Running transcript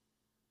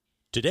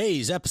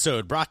Today's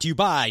episode brought to you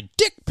by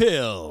Dick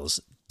Pills.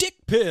 Dick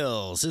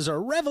Pills is a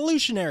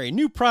revolutionary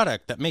new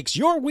product that makes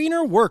your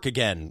wiener work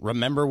again.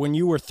 Remember when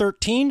you were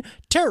 13?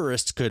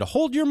 Terrorists could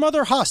hold your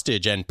mother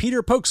hostage and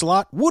Peter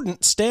Pokeslot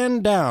wouldn't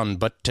stand down.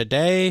 But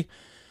today,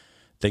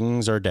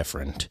 things are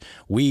different.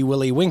 Wee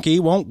Willie Winky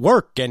won't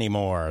work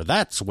anymore.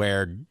 That's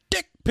where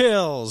Dick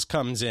Pills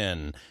comes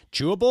in.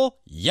 Chewable?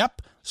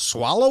 Yep.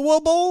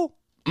 Swallowable?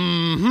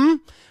 Mm-hmm.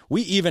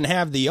 We even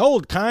have the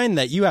old kind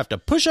that you have to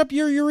push up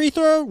your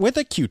urethra with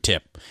a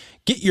Q-tip.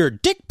 Get your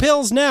Dick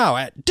Pills now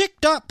at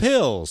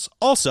dick.pills.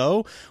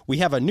 Also, we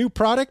have a new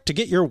product to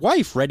get your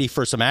wife ready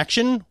for some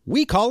action.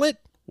 We call it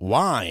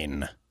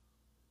wine.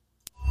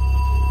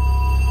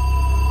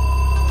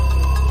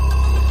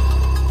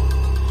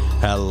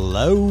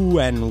 Hello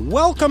and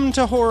welcome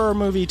to Horror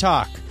Movie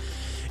Talk,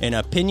 an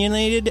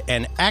opinionated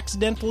and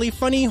accidentally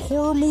funny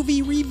horror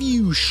movie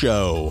review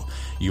show.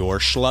 Your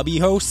schlubby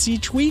hosts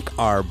each week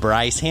are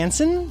Bryce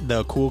Hansen,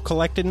 the cool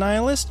collected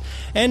nihilist,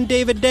 and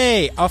David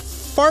Day, a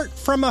fart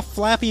from a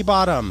flappy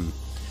bottom.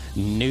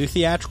 New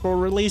theatrical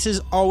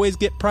releases always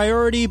get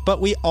priority, but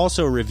we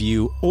also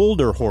review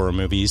older horror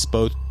movies,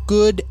 both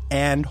good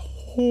and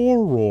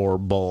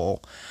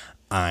horrible.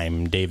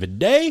 I'm David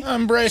Day.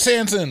 I'm Bryce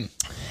Hansen.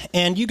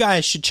 And you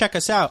guys should check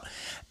us out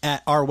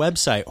at our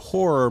website,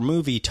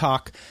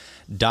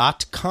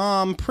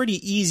 horrormovietalk.com.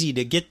 Pretty easy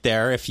to get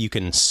there if you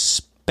can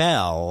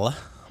spell.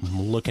 I'm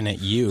looking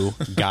at you,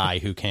 guy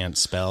who can't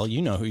spell.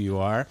 You know who you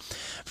are.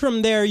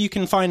 From there, you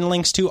can find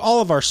links to all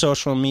of our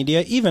social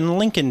media, even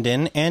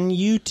LinkedIn and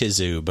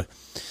YouTube.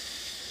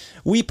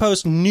 We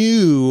post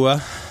new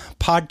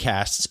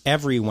podcasts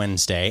every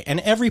Wednesday, and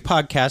every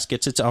podcast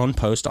gets its own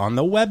post on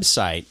the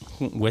website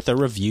with a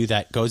review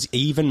that goes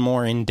even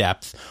more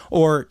in-depth,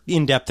 or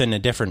in-depth in a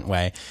different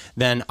way,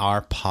 than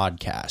our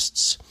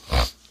podcasts.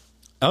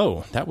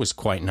 Oh, that was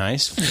quite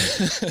nice.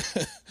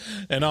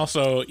 And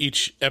also,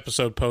 each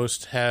episode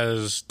post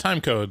has time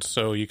codes,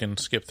 so you can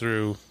skip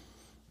through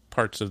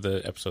parts of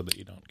the episode that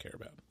you don't care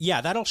about.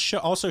 Yeah, that'll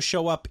also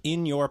show up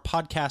in your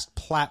podcast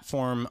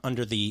platform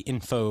under the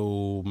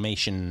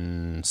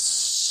information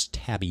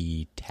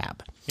tabby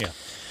tab. Yeah.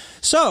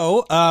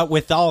 So,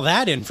 with all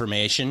that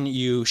information,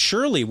 you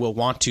surely will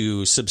want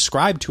to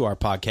subscribe to our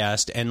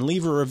podcast and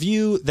leave a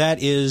review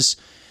that is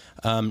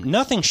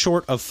nothing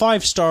short of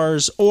 5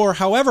 stars or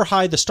however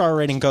high the star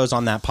rating goes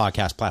on that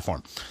podcast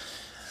platform.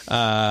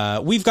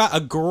 We've got a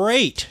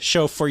great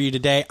show for you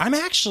today. I'm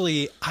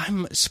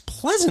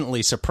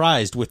pleasantly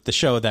surprised with the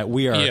show that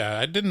we are. Yeah,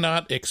 I did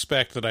not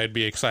expect that I'd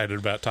be excited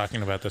about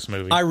talking about this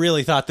movie. I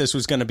really thought this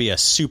was going to be a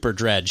super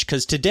dredge,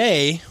 because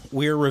today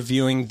we're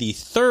reviewing the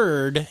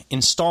 3rd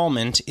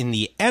installment in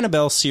the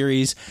Annabelle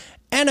series,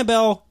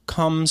 Annabelle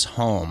Comes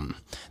Home.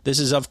 This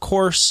is, of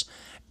course,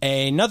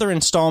 another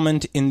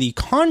installment in the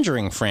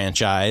Conjuring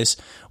franchise,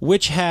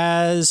 which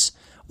has,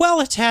 well,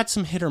 it's had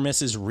some hit or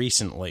misses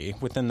recently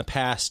within the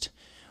past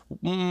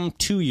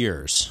 2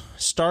 years.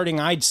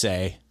 Starting, I'd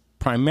say,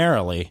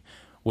 primarily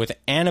with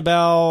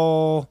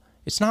Annabelle.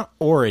 It's not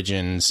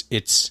Origins.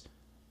 It's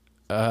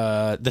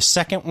the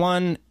second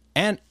one.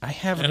 And I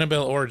have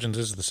Annabelle Origins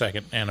is the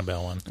second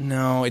Annabelle one.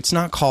 No, it's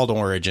not called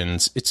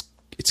Origins. It's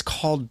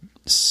called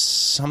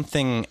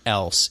something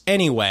else.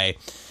 Anyway,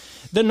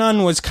 The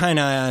Nun was kind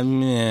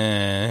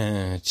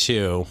of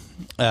too,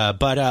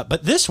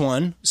 but this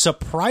one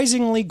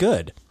surprisingly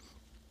good.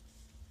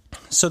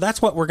 So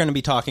that's what we're going to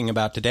be talking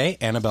about today.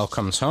 Annabelle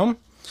Comes Home.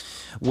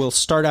 We'll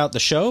start out the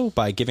show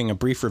by giving a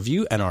brief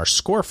review and our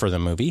score for the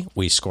movie.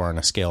 We score on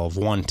a scale of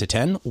 1 to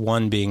 10,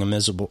 1 being a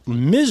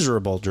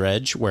miserable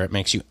dredge where it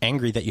makes you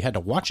angry that you had to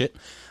watch it,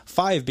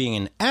 5 being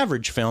an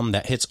average film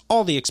that hits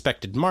all the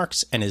expected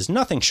marks and is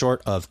nothing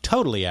short of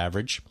totally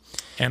average.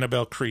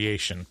 Annabelle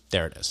Creation.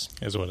 There it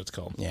is what it's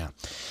called. Yeah.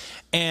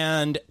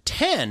 And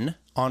 10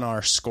 on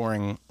our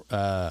scoring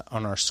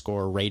on our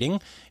score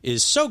rating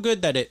is so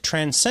good that it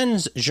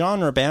transcends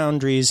genre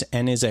boundaries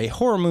and is a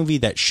horror movie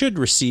that should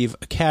receive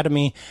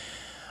Academy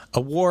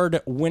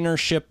Award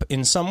winnership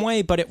in some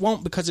way, but it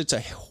won't because it's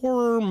a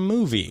horror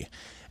movie.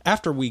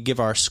 After we give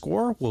our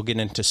score, we'll get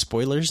into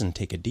spoilers and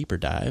take a deeper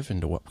dive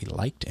into what we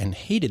liked and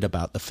hated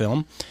about the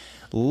film.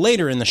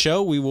 Later in the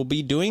show, we will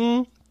be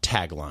doing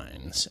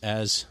taglines,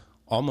 as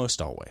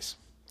almost always.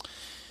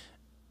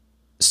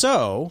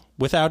 So,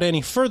 without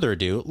any further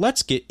ado,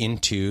 let's get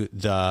into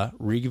the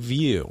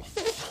review.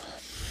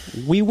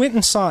 We went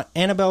and saw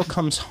Annabelle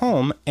Comes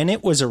Home, and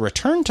it was a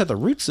return to the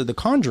roots of the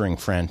Conjuring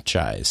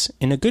franchise,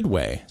 in a good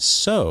way.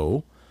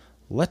 So,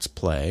 let's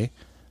play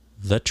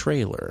the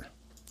trailer.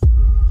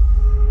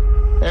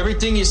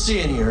 Everything you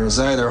see in here is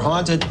either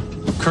haunted,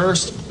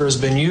 cursed, or has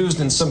been used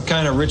in some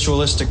kind of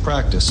ritualistic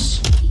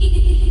practice.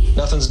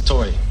 Nothing's a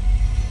toy.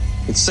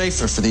 It's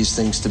safer for these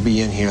things to be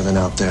in here than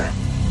out there.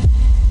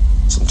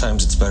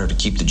 Sometimes it's better to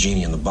keep the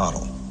genie in the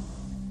bottle.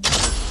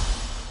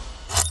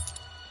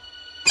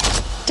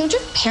 Don't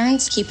your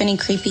parents keep any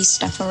creepy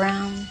stuff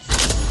around?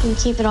 We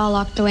keep it all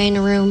locked away in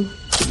a room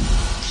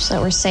so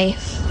that we're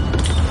safe.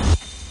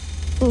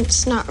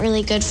 It's not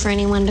really good for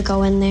anyone to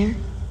go in there.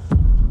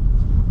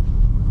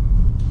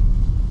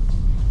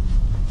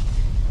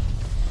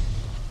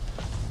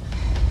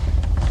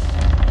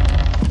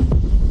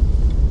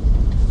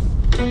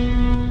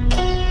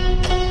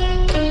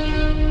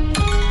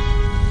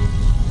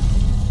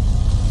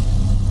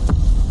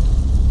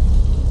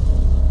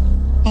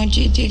 What'd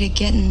you do to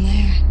get in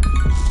there?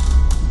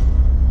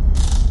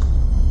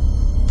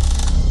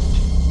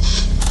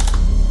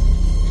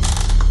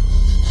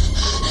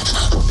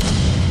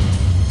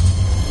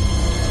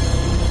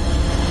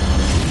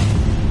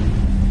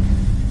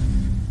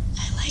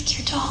 I like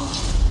your doll.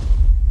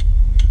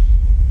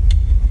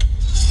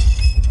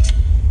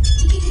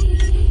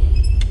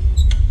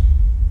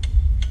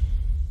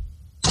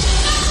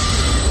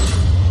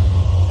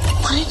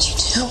 What did you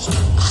do?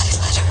 I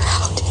let her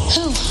out.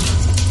 Who?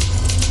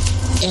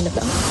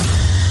 Annabelle.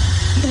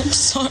 I'm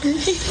sorry.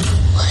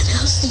 What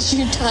else did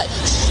you touch?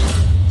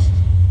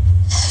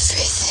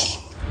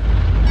 Everything.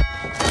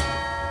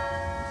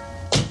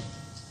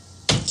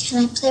 Can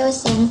I play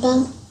with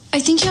Annabelle?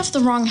 I think you have the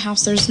wrong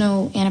house. There's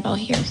no Annabelle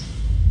here.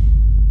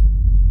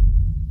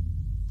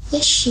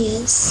 Yes, she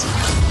is.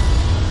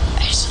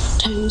 I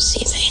sometimes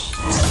see things.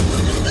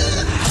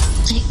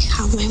 Like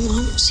how my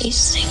mom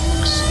sees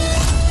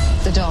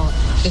things. The doll,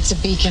 it's a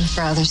beacon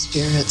for other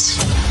spirits.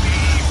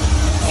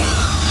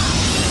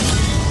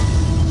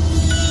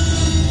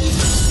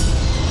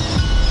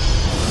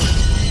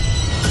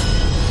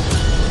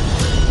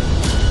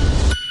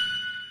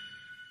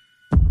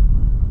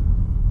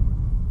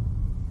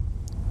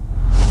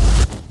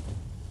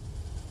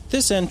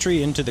 This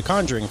entry into the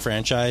Conjuring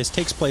franchise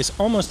takes place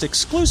almost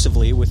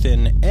exclusively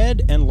within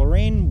Ed and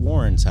Lorraine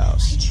Warren's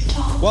house.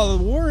 While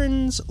the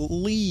Warrens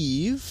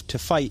leave to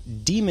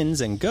fight demons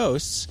and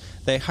ghosts,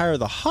 they hire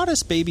the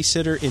hottest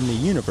babysitter in the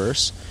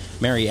universe,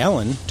 Mary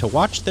Ellen, to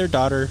watch their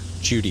daughter,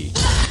 Judy.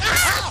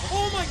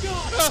 Oh my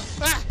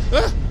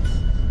god!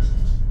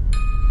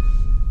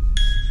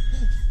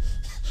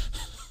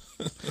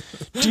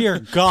 Dear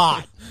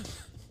God!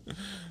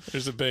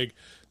 There's a big...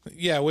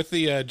 Yeah, with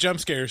the jump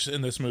scares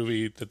in this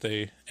movie that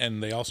they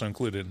also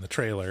included in the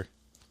trailer.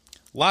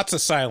 Lots of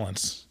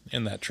silence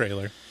in that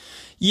trailer.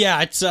 Yeah,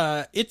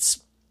 it's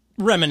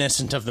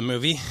reminiscent of the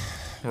movie.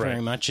 Right.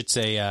 Very much. It's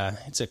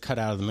a cut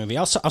out of the movie.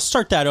 I'll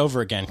start that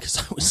over again because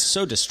I was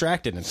so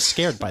distracted and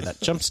scared by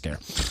that jump scare.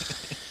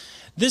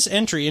 This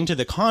entry into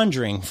the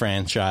Conjuring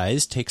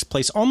franchise takes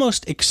place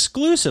almost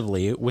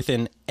exclusively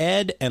within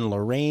Ed and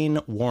Lorraine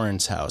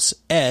Warren's house.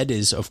 Ed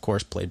is, of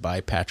course, played by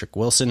Patrick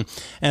Wilson,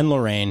 and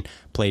Lorraine,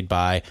 played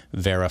by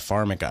Vera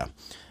Farmiga.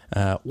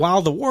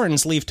 While the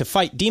Warrens leave to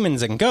fight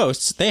demons and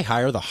ghosts, they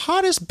hire the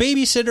hottest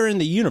babysitter in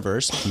the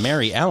universe,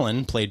 Mary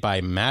Ellen, played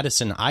by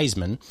Madison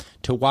Eisman,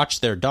 to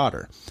watch their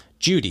daughter,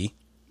 Judy,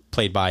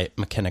 played by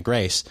McKenna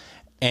Grace,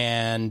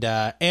 and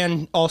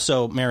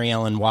also Mary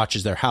Ellen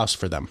watches their house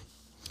for them.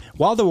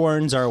 While the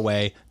Warrens are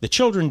away, the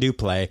children do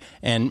play,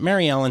 and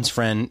Mary Ellen's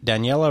friend,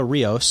 Daniela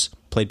Rios,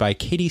 played by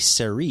Katie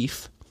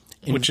Serif...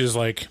 Which is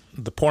like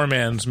the poor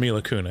man's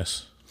Mila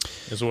Kunis,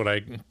 is what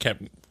I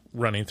kept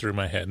running through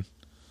my head.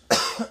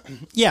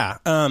 Yeah,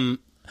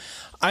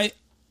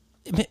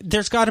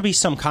 there's got to be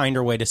some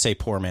kinder way to say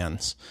poor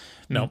man's.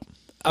 Nope.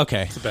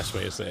 Okay. It's the best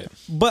way to say it.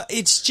 But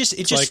it's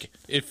just like,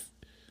 if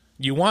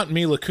you want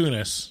Mila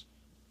Kunis,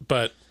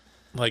 but,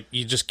 like,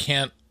 you just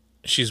can't...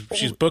 She's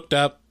booked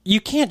up. You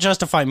can't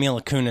justify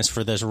Mila Kunis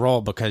for this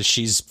role because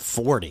she's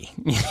 40.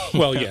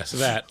 Well, yes,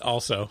 that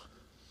also.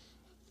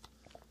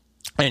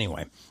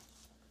 Anyway,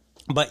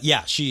 but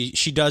yeah, she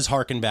does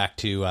harken back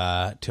to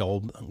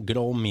good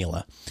old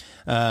Mila.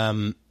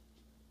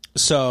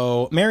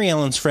 So Mary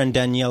Ellen's friend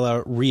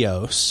Daniela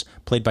Rios,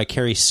 played by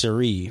Katie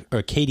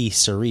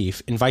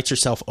Serif, invites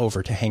herself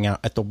over to hang out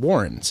at the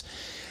Warrens.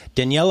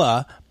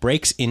 Daniela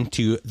breaks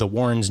into the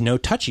Warrens'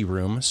 no-touchy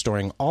room,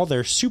 storing all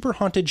their super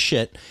haunted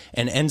shit,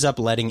 and ends up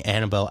letting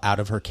Annabelle out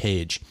of her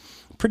cage.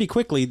 Pretty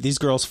quickly, these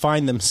girls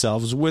find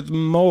themselves with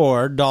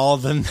more doll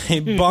than they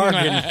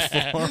bargained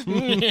for.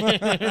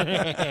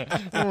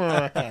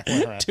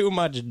 Too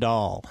much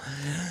doll.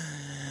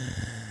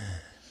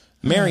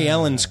 Mary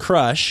Ellen's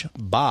crush,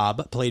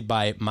 Bob, played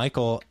by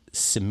Michael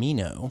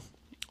Cimino,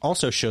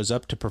 also shows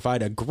up to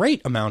provide a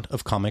great amount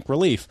of comic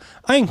relief.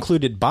 I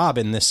included Bob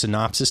in this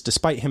synopsis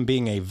despite him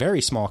being a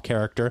very small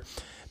character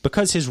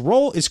because his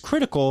role is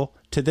critical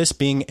to this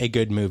being a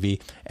good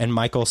movie, and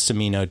Michael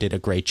Cimino did a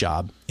great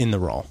job in the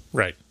role.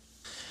 Right.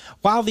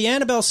 While the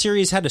Annabelle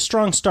series had a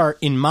strong start,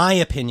 in my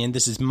opinion,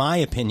 this is my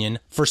opinion,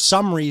 for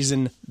some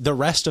reason the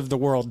rest of the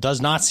world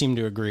does not seem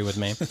to agree with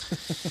me.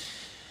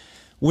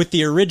 With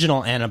the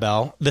original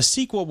Annabelle, the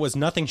sequel was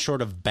nothing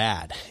short of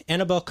bad.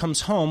 Annabelle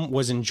Comes Home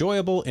was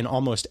enjoyable in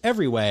almost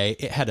every way.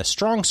 It had a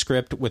strong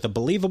script with a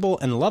believable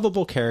and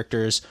lovable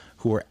characters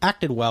who were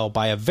acted well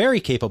by a very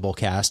capable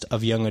cast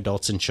of young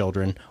adults and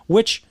children,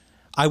 which,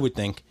 I would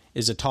think,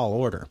 is a tall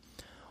order.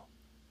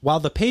 While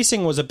the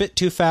pacing was a bit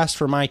too fast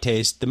for my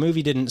taste, the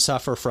movie didn't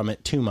suffer from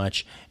it too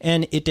much,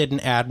 and it did an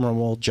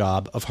admirable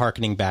job of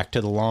harkening back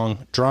to the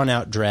long,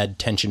 drawn-out dread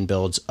tension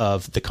builds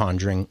of The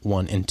Conjuring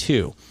 1 and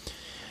 2.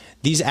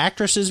 These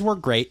actresses were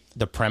great,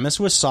 the premise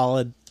was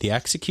solid, the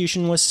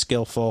execution was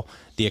skillful,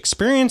 the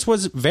experience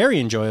was very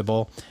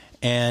enjoyable,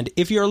 and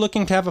if you're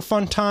looking to have a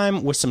fun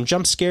time with some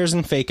jump scares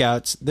and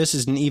fake-outs, this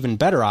is an even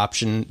better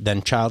option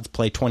than Child's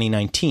Play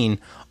 2019,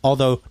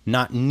 although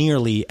not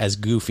nearly as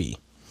goofy.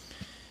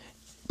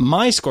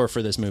 My score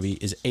for this movie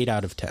is 8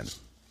 out of 10.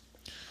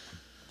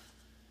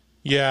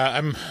 Yeah,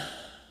 I'm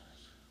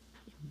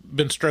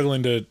been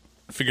struggling to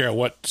figure out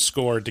what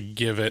score to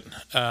give it.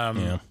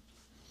 I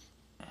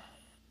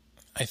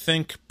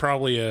think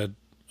probably a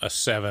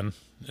 7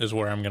 is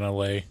where I'm going to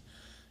lay,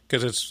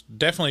 because it's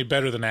definitely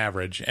better than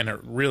average, and it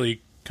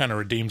really kind of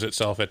redeems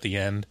itself at the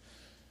end.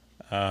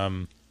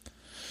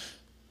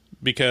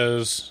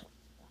 Because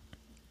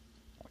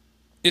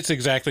it's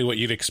exactly what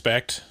you'd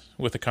expect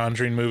with a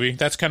Conjuring movie.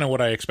 That's kind of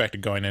what I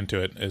expected going into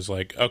it, is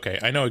like, okay,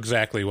 I know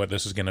exactly what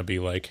this is going to be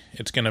like.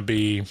 It's going to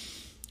be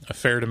a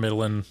fair to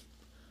middling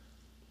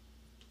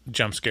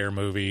jump scare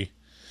movie.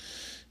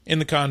 In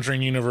the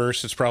Conjuring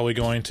universe, it's probably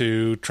going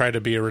to try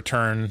to be a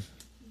return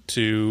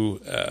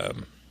to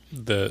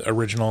the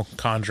original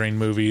Conjuring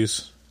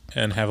movies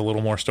and have a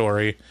little more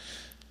story.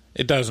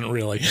 It doesn't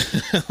really.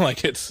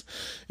 Like, it's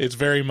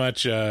very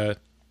much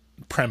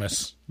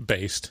premise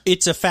based.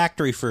 It's a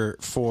factory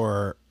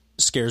for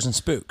scares and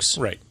spooks.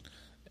 Right.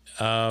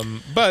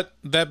 But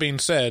that being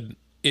said,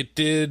 it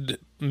did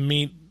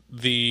meet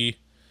the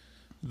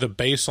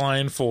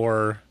baseline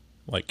for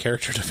like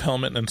character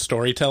development and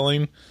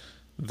storytelling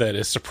that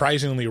is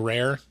surprisingly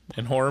rare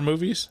in horror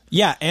movies.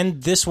 Yeah,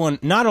 and this one,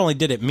 not only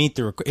did it meet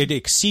it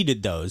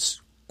exceeded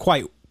those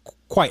quite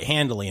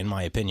handily, in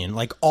my opinion.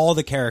 Like, all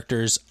the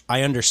characters,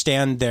 I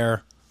understand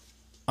their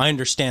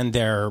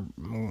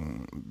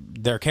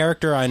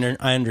character. I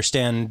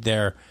understand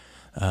their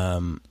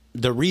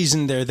the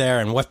reason they're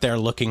there and what they're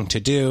looking to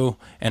do,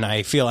 and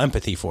I feel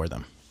empathy for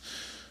them.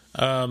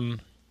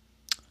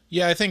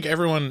 Yeah, I think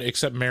everyone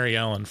except Mary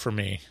Ellen for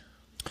me.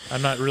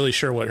 I'm not really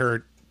sure what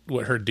her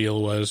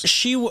deal was.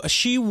 She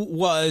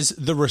was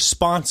the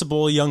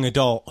responsible young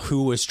adult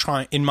who was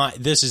trying.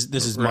 This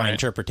is my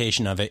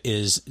interpretation of it.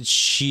 Is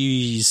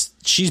she's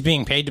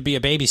being paid to be a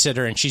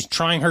babysitter, and she's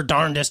trying her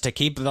darndest to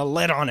keep the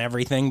lid on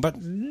everything. But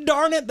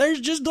darn it,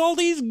 there's just all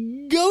these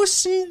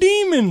ghosts and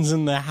demons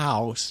in the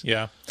house.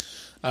 Yeah.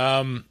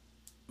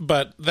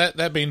 But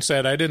that being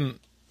said, I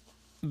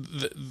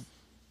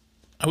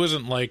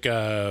wasn't like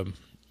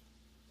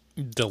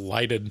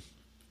delighted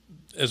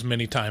as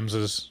many times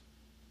as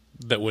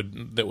that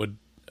would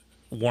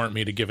warrant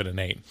me to give it an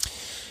 8.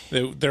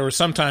 There were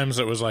some times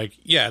that was like,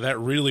 yeah, that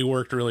really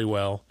worked really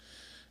well,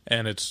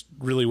 and it's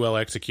really well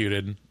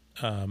executed.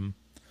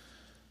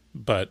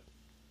 But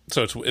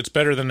so it's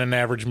better than an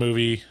average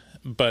movie.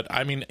 But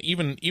I mean,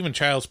 even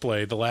Child's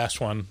Play, the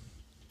last one,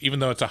 even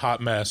though it's a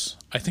hot mess,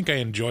 I think I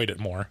enjoyed it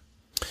more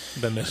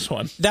than this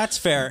one. That's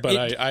fair.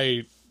 But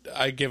I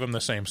give him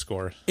the same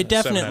score. It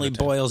definitely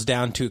boils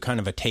down to kind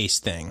of a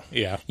taste thing.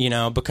 Yeah.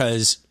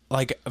 Because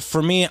like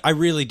for me, I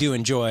really do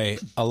enjoy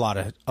a lot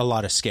of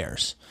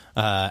scares.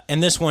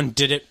 And this one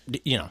did it,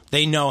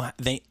 they not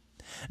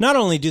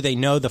only do they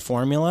know the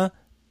formula,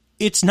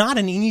 it's not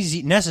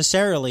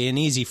necessarily an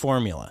easy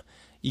formula.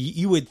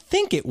 You would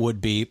think it would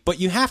be, but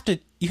you have to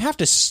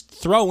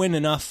throw in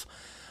enough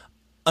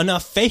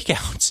fake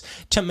outs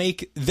to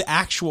make the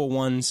actual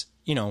ones,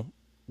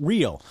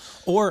 real.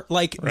 Or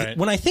like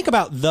when I think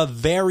about the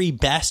very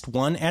best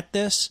one at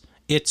this,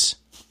 it's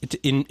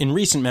in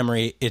recent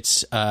memory,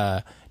 it's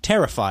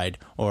Terrified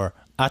or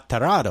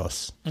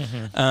Aterrados,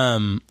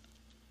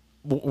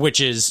 which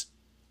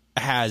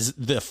has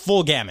the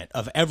full gamut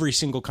of every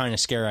single kind of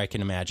scare I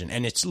can imagine,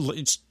 and it's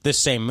the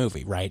same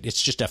movie, right?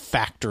 It's just a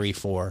factory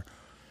for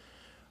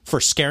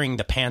scaring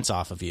the pants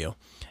off of you.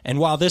 And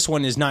while this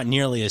one is not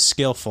nearly as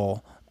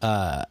skillful,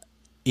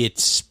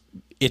 it's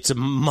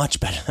much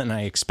better than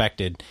I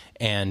expected,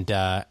 and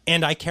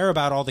I care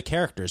about all the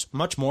characters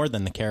much more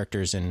than the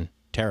characters in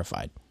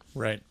Terrified.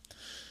 Right.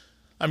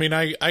 I mean,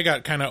 I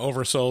got kind of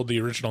oversold the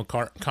original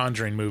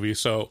Conjuring movie,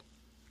 so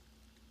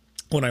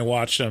when I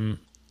watched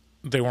them,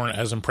 they weren't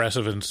as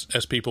impressive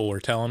as people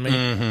were telling me.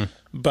 Mm-hmm.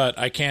 But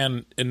I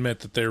can admit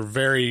that they're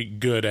very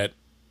good at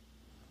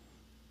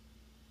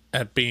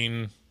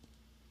being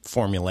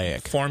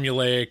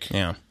formulaic.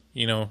 Yeah.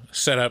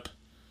 Setup,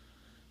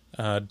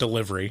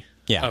 delivery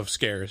of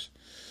scares.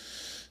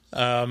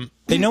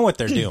 They know what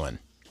they're doing.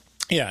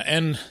 Yeah,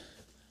 and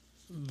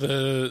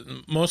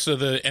most of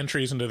the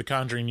entries into the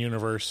Conjuring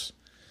universe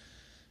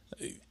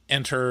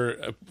enter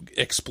a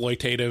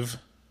exploitative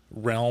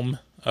realm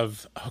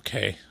of,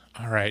 okay,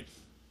 all right,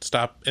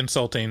 stop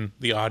insulting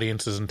the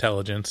audience's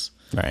intelligence,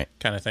 right,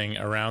 kind of thing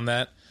around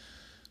that.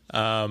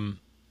 And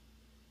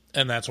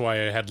that's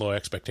why I had low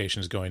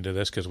expectations going to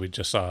this, because we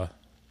just saw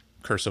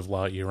Curse of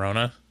La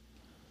Llorona.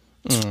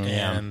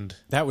 And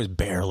that was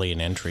barely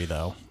an entry,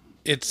 though.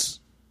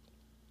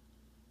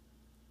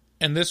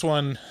 And this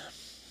one,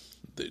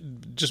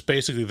 just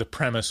basically the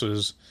premise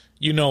was,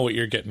 what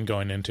you're getting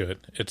going into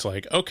it. It's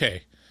like,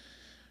 okay,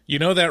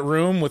 that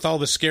room with all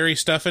the scary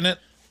stuff in it,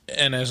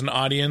 and as an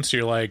audience,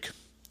 you're like,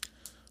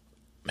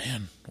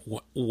 man,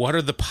 what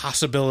are the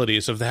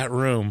possibilities of that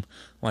room?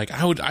 Like,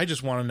 I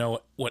just want to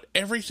know what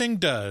everything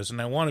does,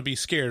 and I want to be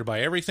scared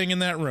by everything in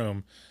that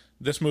room.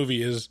 This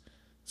movie is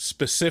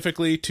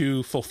specifically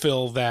to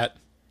fulfill that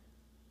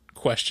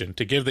question,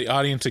 to give the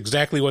audience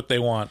exactly what they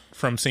want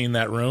from seeing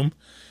that room.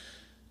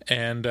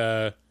 And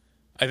I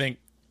think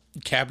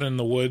Cabin in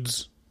the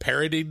Woods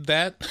parodied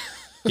that.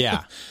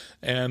 Yeah.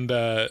 And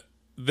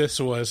this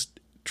was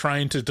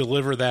trying to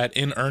deliver that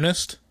in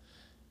earnest.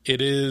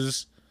 It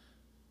is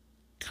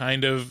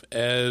kind of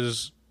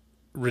as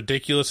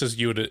ridiculous as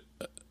you would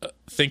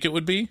think it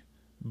would be,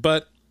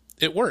 but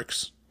it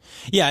works.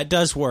 Yeah, it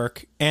does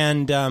work.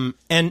 And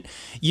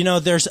you know,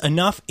 there's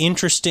enough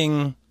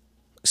interesting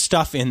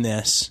stuff in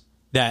this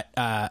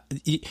that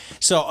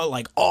so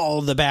like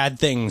all the bad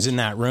things in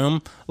that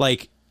room,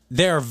 like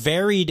they're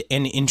varied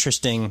and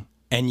interesting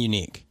and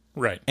unique.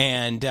 Right.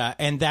 And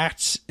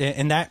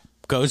that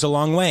goes a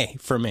long way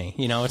for me.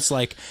 You know, it's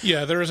like,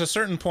 yeah, there is a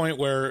certain point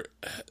where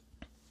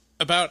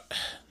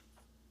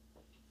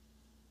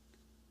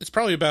it's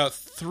probably about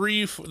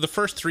the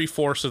first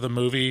 3/4 of the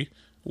movie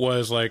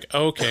was like,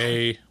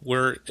 okay,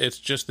 it's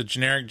just the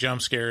generic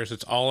jump scares.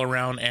 It's all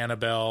around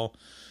Annabelle.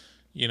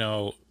 You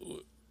know,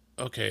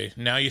 okay,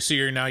 now you see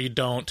her, now you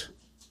don't.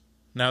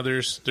 Now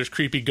there's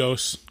creepy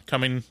ghosts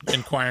coming,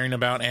 inquiring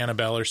about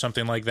Annabelle or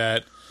something like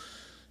that.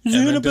 Is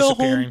and Annabelle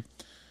disappearing.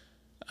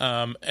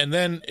 And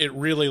then it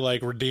really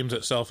like redeems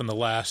itself in the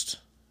last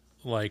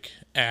like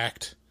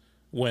act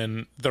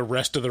when the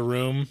rest of the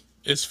room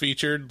is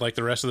featured, like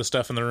the rest of the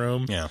stuff in the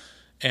room. Yeah.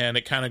 And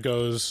it kind of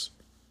goes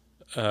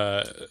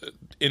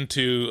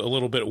into a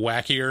little bit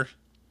wackier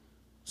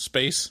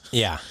space.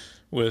 Yeah.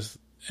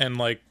 And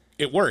like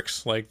it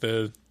works. Like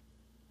the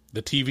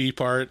TV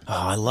part. Oh,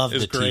 I love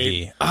the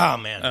great. TV. Oh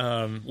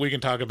man. We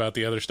can talk about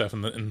the other stuff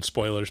in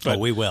spoilers, but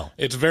we will.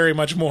 It's very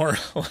much more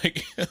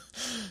like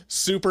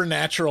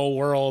supernatural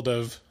world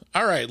of,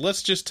 all right,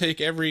 let's just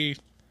take every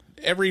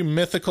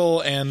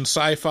mythical and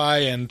sci-fi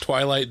and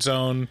Twilight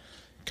Zone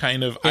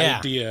kind of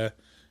idea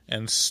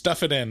and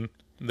stuff it in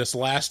this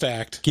last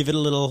act. Give it a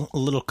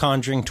little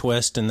Conjuring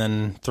twist and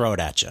then throw it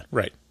at you.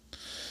 Right.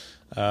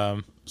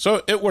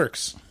 So it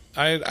works.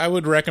 I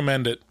would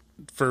recommend it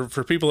for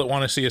people that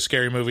want to see a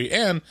scary movie,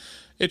 and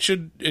it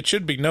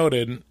should be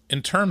noted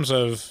in terms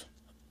of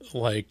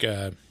like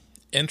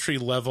entry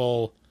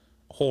level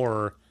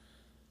horror.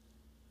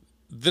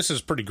 This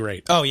is pretty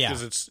great. Oh yeah,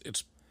 because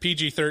it's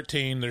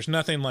PG-13. There's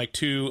nothing like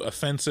too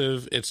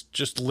offensive. It's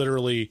just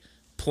literally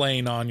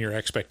playing on your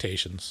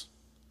expectations.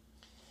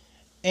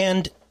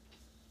 And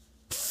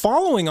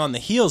following on the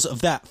heels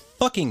of that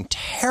fucking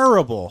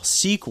terrible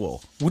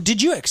sequel,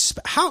 did you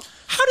expect? How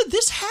did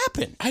this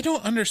happen? I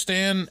don't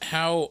understand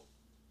how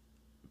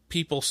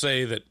people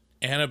say that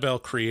Annabelle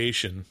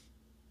Creation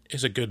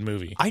is a good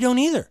movie. I don't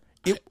either.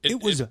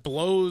 It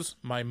blows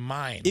my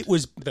mind.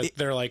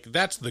 They're like,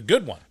 that's the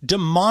good one.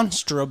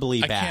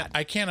 Demonstrably bad.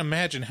 I can't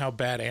imagine how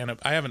bad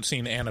I haven't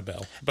seen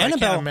Annabelle, but I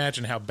can't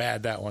imagine how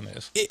bad that one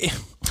is.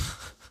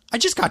 I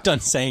just got done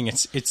saying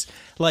it's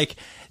like,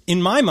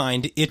 in my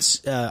mind,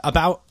 it's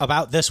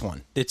about this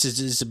one.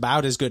 It's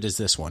about as good as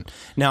this one.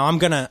 Now I'm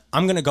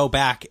gonna go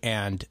back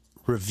and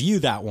review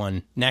that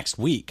one next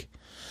week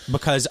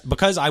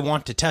because I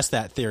want to test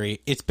that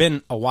theory. It's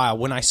been a while.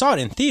 When I saw it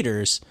in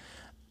theaters,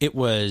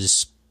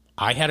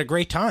 I had a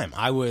great time.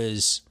 I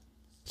was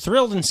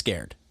thrilled and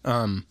scared.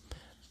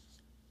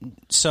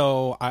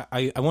 So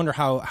I wonder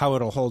how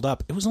it'll hold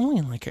up. It was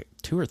only like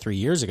 2 or 3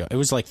 years ago. It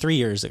was like 3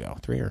 years ago.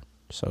 3 or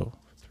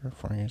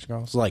 4 years ago.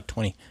 It was like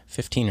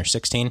 2015 or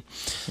 16,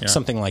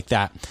 something like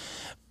that.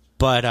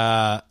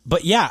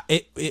 But yeah,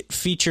 it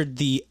featured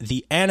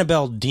the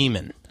Annabelle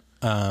demon,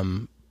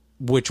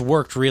 which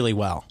worked really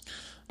well.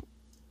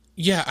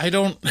 Yeah,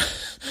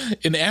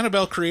 in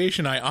Annabelle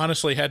Creation, I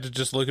honestly had to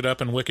just look it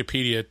up in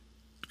Wikipedia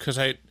because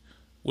I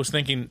was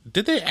thinking,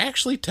 did they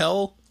actually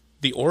tell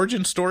the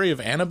origin story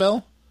of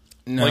Annabelle?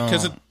 No.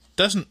 Because it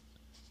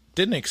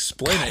didn't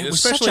explain it. It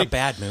was such a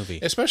bad movie.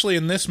 Especially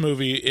in this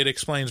movie, it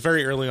explains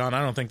very early on.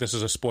 I don't think this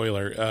is a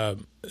spoiler.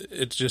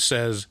 It just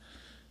says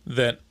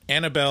that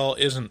Annabelle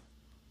isn't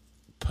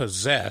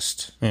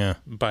possessed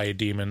by a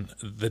demon.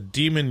 The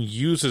demon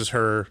uses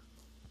her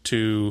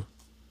to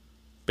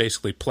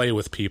basically play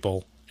with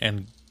people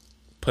and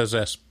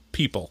possess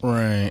people.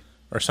 Right.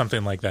 Or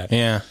something like that.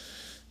 Yeah.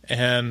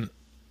 And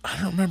I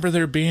don't remember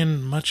there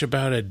being much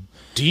about a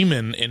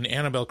demon in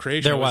Annabelle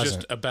Creation. There it was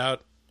wasn't. Just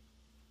about...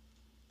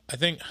 I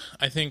think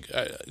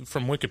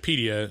from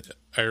Wikipedia,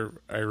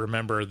 I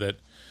remember that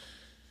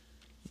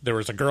there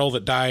was a girl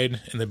that died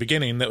in the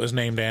beginning that was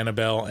named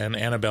Annabelle, and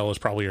Annabelle was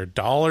probably her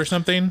doll or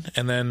something,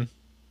 and then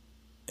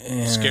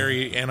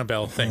scary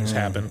Annabelle things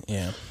happen.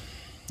 Yeah.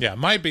 Yeah,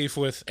 my beef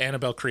with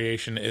Annabelle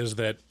Creation is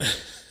that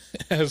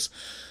it has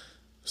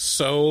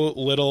so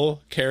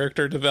little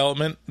character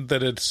development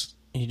that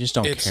you just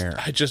don't care.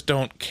 I just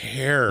don't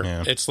care.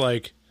 Yeah. It's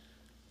like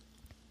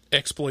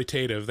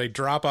exploitative. They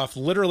drop off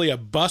literally a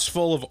bus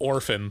full of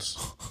orphans,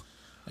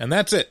 and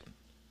that's it.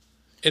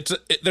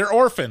 They're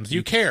orphans.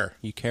 You care.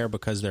 You care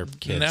because they're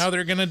kids. Now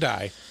they're gonna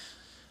die.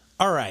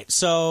 All right,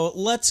 so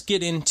let's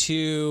get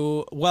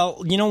into.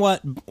 Well, you know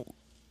what,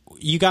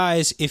 you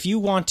guys, if you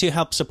want to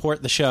help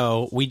support the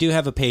show, we do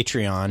have a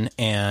Patreon,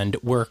 and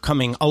we're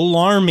coming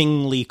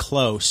alarmingly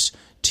close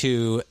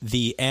to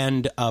the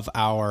end of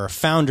our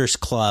Founders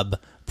Club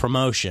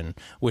promotion,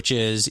 which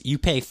is you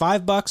pay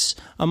 $5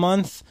 a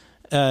month.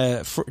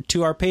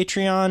 to our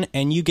Patreon,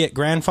 and you get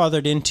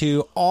grandfathered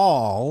into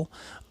all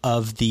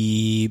of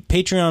the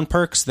Patreon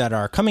perks that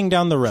are coming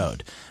down the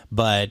road.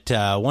 But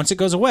once it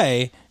goes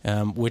away,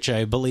 which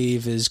I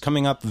believe is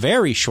coming up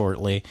very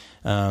shortly,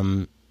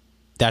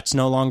 that's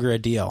no longer a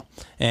deal.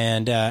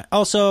 And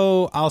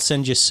also, I'll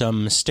send you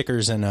some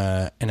stickers and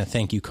a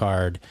thank you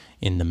card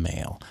in the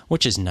mail,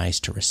 which is nice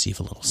to receive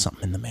a little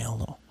something in the mail,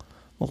 a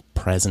little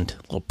present,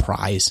 a little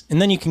prize.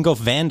 And then you can go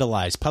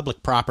vandalize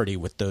public property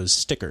with those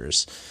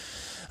stickers.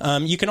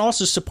 You can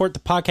also support the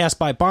podcast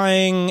by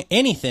buying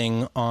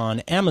anything on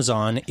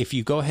Amazon. If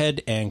you go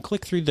ahead and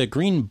click through the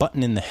green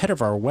button in the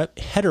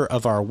header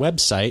of our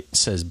website, it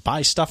says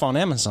buy stuff on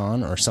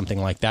Amazon or something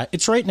like that.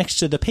 It's right next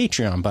to the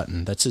Patreon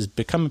button that says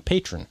become a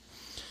patron.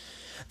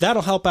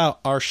 That'll help out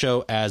our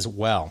show as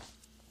well.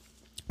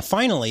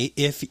 Finally,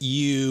 if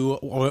you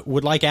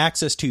would like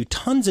access to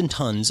tons and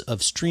tons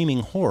of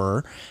streaming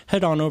horror,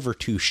 head on over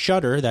to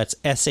Shudder, that's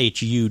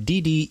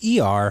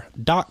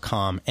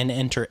SHUDDER.com, and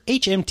enter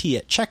HMT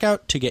at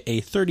checkout to get a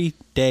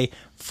 30-day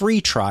free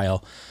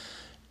trial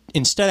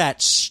instead of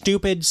that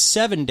stupid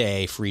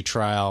 7-day free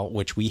trial,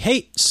 which we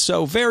hate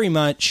so very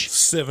much.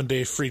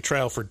 7-day free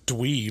trial for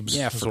dweebs,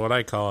 is what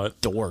I call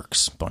it.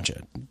 Dorks. Bunch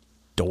of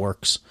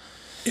dorks.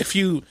 If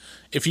you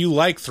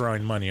like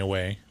throwing money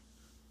away,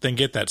 then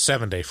get that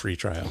 7-day free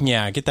trial.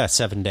 Yeah, get that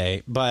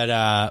 7-day.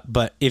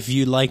 But if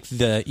you like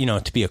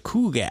to be a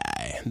cool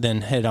guy,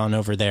 then head on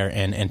over there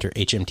and enter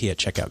HMT at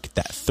checkout. Get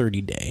that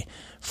 30-day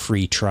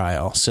free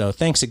trial. So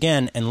thanks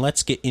again, and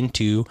let's get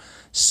into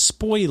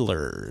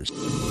spoilers.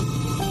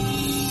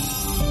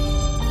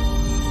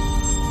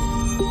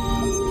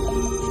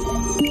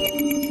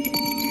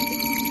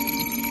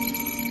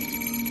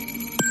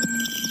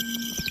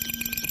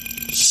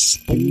 Spoilers.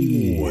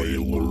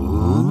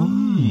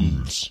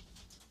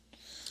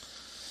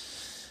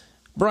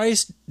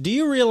 Bryce, do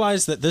you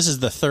realize that this is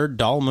the third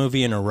doll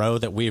movie in a row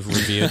that we've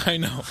reviewed? I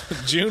know.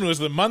 June was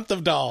the month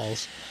of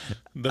dolls.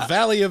 The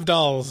Valley of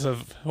Dolls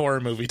of horror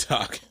movie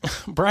talk.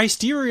 Bryce,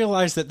 do you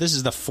realize that this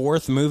is the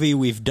fourth doll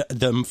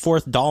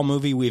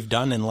movie we've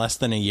done in less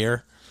than a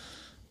year?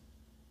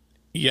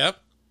 Yep.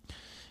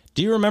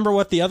 Do you remember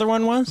what the other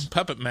one was?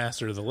 Puppet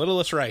Master, The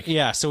Littlest Reich.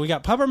 Yeah, so we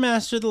got Puppet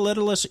Master, The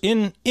Littlest,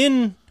 in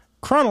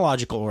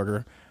chronological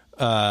order.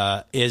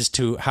 Is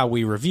to how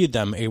we reviewed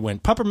them. It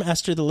went Puppet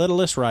Master, The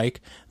Littlest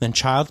Reich, then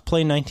Child's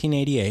Play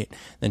 1988,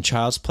 then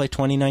Child's Play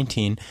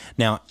 2019.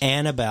 Now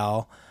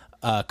Annabelle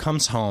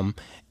comes home.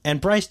 And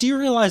Bryce, do you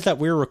realize that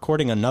we're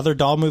recording another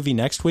doll movie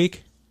next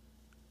week?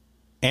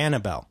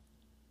 Annabelle.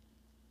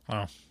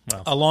 Oh,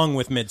 well. Along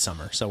with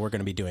Midsummer. So we're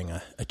going to be doing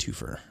a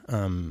twofer,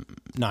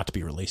 not to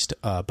be released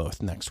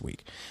both next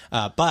week.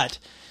 But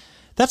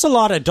that's a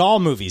lot of doll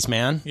movies,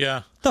 man.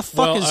 Yeah. The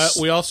fuck is...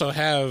 we also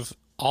have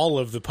all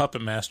of the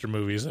Puppet Master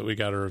movies that we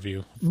got to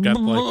review. We've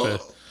got like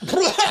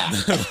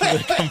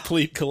the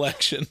complete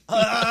collection.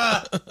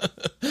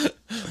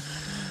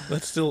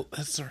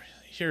 That's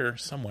here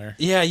somewhere.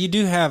 Yeah, you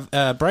do have.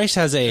 Bryce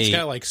has a. It's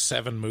got like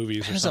 7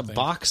 movies. Or something. A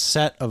box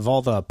set of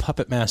all the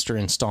Puppet Master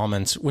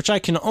installments, which I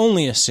can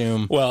only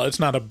assume. Well, it's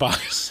not a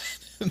box.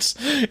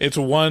 It's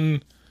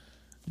one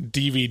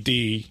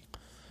DVD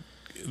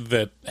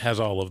that has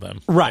all of them.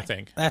 Right. I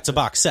think that's a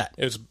box set.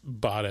 It was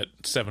bought at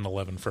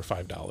 7-Eleven for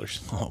 $5.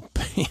 Oh,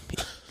 baby.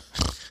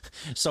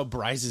 So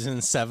Bryce is in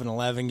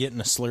 7-Eleven getting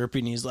a Slurpee,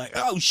 and he's like,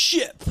 oh,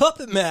 shit,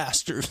 Puppet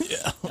Master.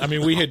 Yeah. I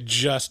mean, we had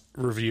just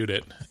reviewed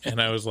it,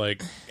 and I was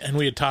like, and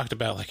we had talked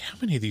about, like, how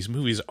many of these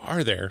movies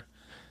are there?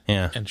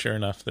 Yeah. And sure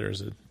enough,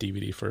 there's a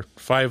DVD for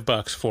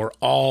 $5 for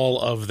all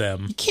of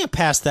them. You can't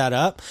pass that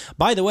up.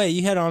 By the way,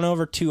 you head on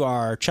over to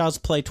our Child's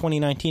Play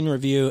 2019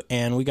 review,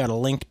 and we got a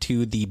link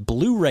to the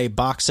Blu-ray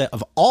box set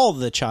of all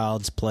the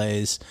Child's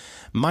Plays,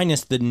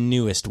 minus the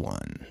newest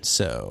one.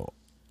 So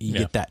you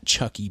get that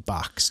Chucky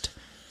boxed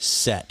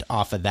set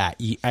off of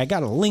that. I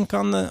got a link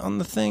on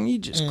the thing. You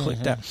just click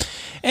that.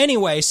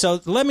 Anyway, so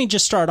let me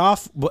just start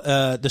off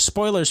the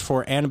spoilers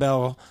for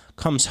Annabelle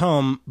Comes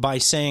Home by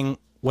saying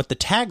what the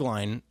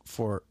tagline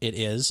for it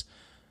is: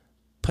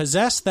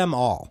 possess them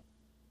all. ...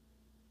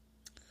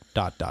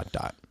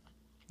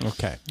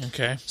 Okay.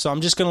 So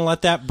I'm just going to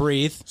let that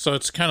breathe. So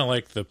it's kind of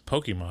like the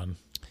Pokemon.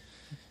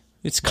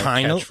 It's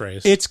kind of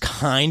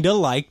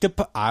like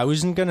the... I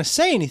wasn't going to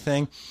say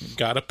anything.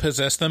 Gotta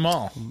possess them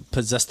all.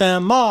 Possess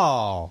them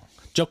all.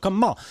 Joke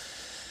 'em all.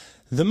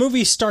 The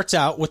movie starts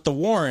out with the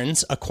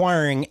Warrens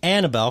acquiring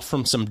Annabelle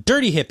from some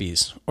dirty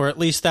hippies, or at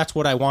least that's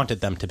what I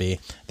wanted them to be.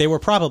 They were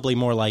probably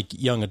more like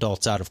young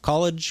adults out of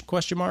college, ?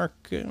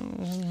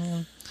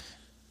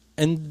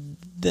 And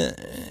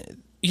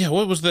yeah,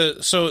 what was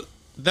so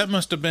that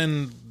must have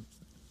been,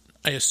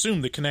 I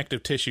assume, the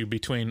connective tissue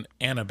between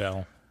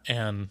Annabelle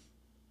and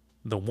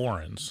the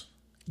Warrens.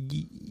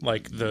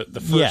 Like the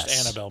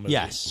first Annabelle movie.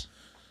 Yes.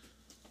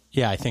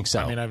 Yeah, I think so.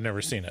 I mean, I've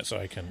never seen it, so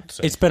I can't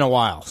say. It's been a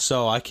while,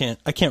 so I can't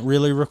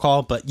really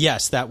recall. But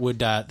yes, that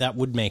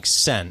would make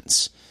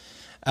sense.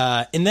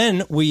 And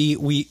then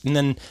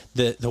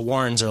the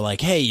Warrens are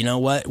like, hey, you know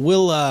what?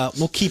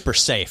 We'll keep her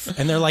safe.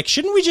 And they're like,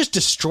 shouldn't we just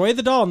destroy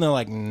the doll? And they're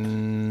like,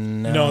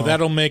 no. No,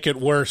 that'll make it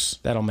worse.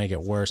 That'll make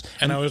it worse.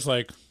 And I was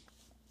like,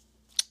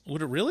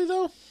 would it really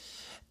though?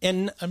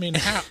 And I mean,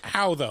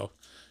 how though?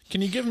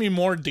 Can you give me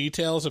more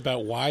details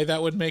about why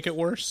that would make it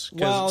worse?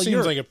 Because it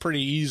seems like a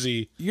pretty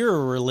easy... You're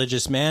a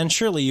religious man.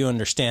 Surely you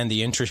understand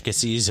the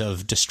intricacies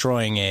of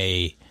destroying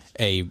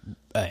an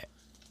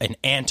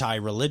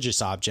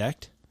anti-religious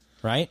object,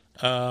 right?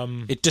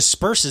 It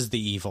disperses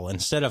the evil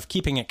instead of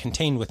keeping it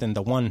contained within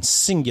the one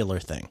singular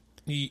thing.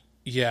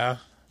 Yeah,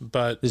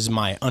 but... This is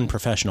my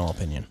unprofessional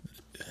opinion.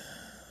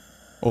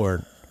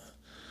 Or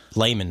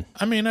layman.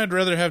 I mean, I'd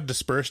rather have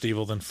dispersed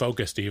evil than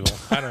focused evil.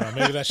 I don't know.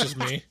 Maybe that's just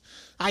me.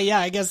 Yeah,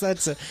 I guess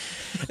that's up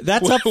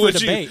for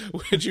debate.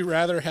 Would you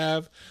rather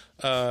have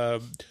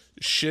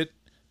shit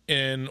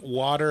in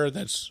water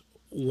that's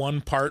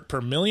 1 part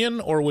per million,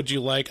 or would you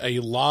like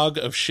a log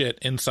of shit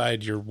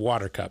inside your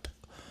water cup?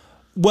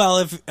 Well,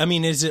 if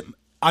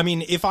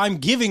I'm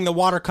giving the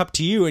water cup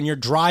to you and you're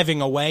driving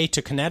away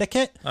to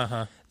Connecticut,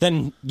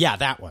 then yeah,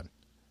 that one.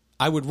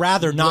 I would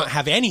rather not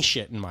have any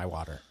shit in my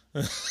water.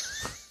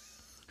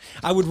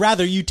 I would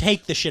rather you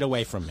take the shit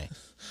away from me.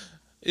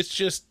 It's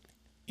just...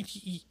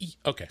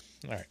 Okay.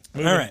 All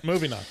right.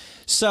 Moving on.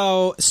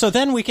 So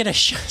then we get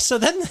so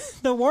then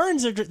the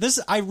Warrens are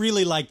I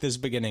really like this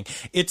beginning.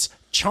 It's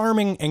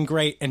charming and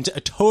great and a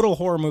total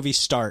horror movie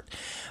start,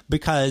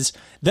 because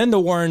then the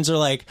Warrens are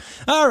like,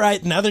 all right,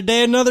 another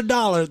day, another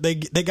dollar. They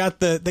got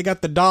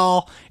the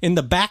doll in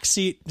the back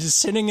seat, just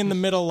sitting in the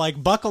middle,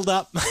 like buckled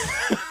up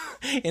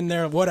in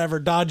their whatever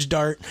Dodge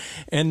Dart,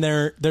 and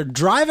they're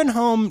driving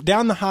home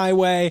down the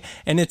highway,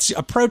 and it's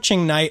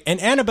approaching night, and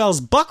Annabelle's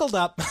buckled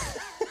up.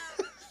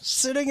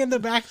 Sitting in the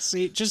back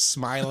seat, just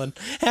smiling,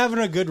 having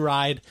a good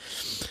ride,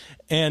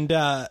 and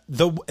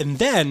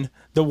then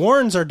the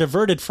Warrens are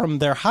diverted from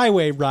their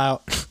highway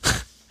route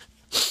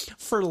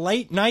for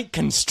late night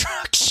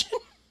construction.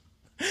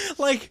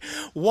 Like,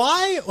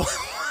 why?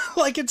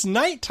 Like, it's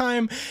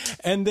nighttime,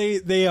 and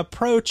they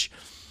approach.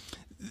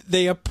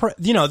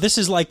 This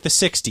is like the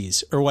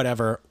 60s or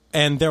whatever,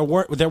 and there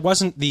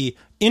wasn't the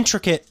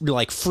intricate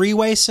like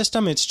freeway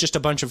system. It's just a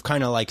bunch of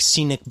kind of like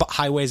scenic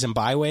highways and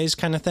byways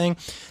kind of thing.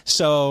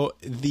 So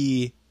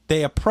they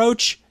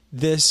approach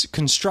this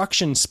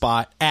construction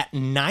spot at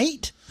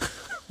night.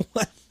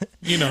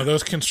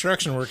 Those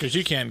construction workers,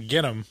 you can't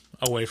get them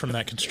away from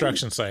that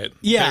construction site.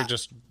 Yeah. They're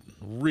just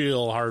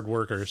real hard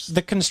workers.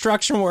 The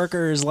construction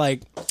worker is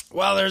like,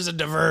 well, there's a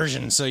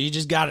diversion, so you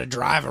just got to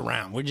drive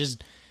around.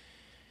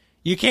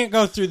 You can't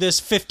go through this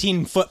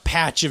 15-foot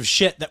patch of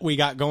shit that we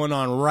got going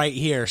on right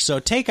here. So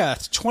take a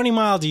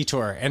 20-mile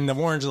detour. And the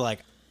Warrens are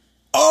like,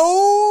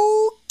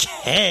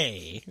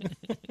 okay.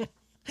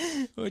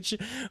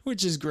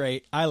 which is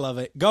great. I love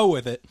it. Go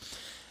with it.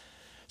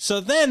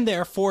 So then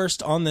they're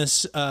forced on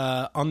this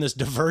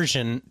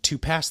diversion to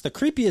pass the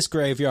creepiest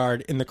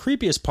graveyard in the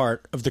creepiest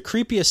part of the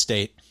creepiest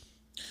state.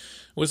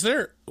 Is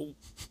there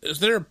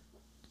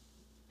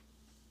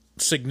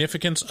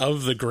significance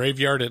of the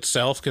graveyard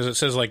itself, because it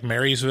says like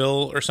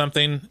Marysville or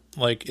something?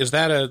 Like, is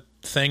that a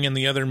thing in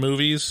the other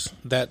movies,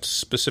 that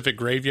specific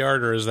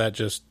graveyard, or is that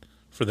just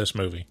for this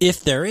movie?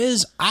 If there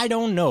is, I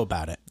don't know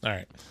about it. All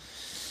right.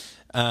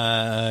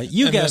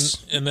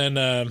 Guess.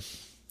 Then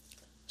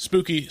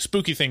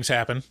spooky things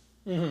happen.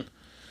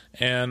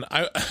 Mm-hmm. And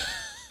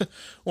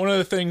one of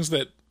the things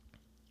that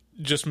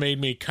just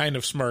made me kind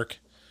of smirk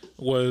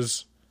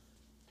was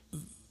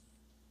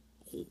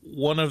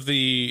one of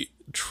the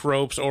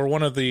tropes, or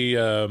one of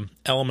the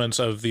elements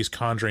of these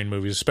Conjuring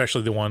movies,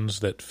 especially the ones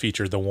that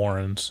feature the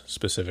Warrens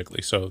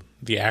specifically, so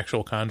the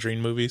actual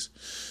Conjuring movies,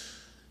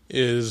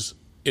 is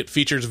it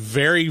features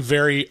very,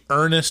 very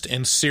earnest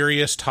and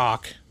serious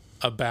talk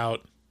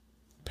about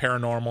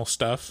paranormal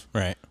stuff,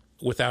 right,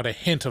 without a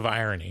hint of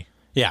irony.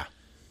 Yeah.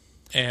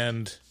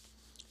 And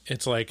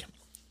it's like,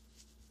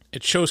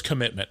 it shows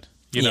commitment,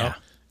 you know?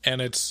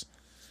 And it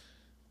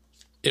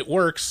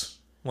works.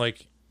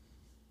 Like,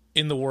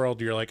 in the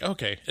world, you're like,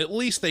 okay, at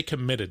least they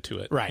committed to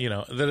it. Right.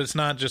 That it's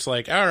not just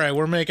like, all right,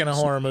 we're making a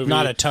horror movie.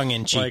 Not a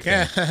tongue-in-cheek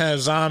like,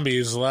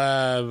 zombies,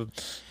 isn't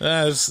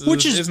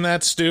that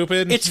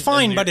stupid? It's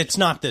fine, but it's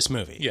not this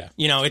movie. Yeah.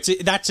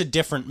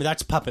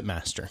 That's Puppet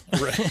Master.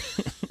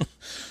 Right.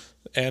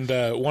 And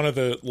one of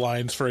the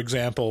lines, for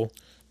example,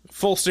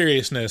 full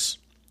seriousness,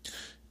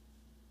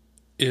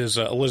 is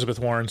Elizabeth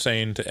Warren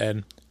saying to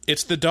Ed,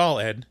 "It's the doll,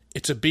 Ed.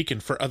 It's a beacon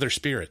for other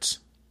spirits."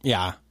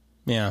 Yeah.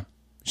 Yeah.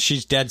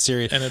 She's dead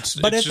serious. And it's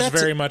just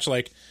very much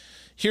like,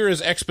 here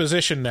is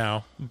exposition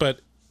now, but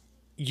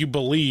you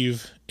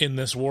believe in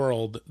this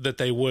world that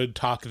they would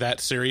talk that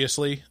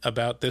seriously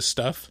about this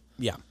stuff.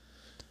 Yeah.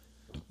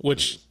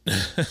 Which,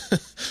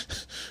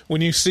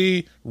 when you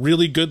see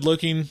really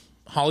good-looking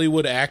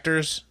Hollywood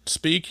actors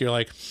speak, you're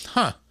like,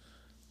 huh,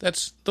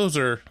 those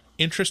are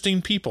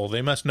interesting people.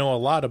 They must know a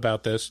lot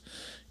about this.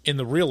 In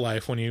the real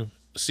life, when you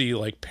see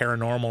like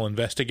paranormal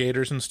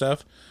investigators and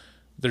stuff,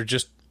 they're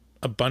just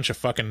a bunch of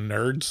fucking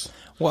nerds.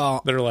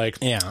 Well, they're like,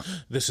 yeah,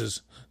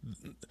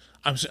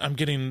 I'm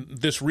getting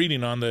this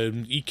reading on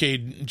the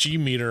EKG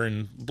meter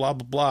and blah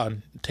blah blah,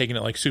 and taking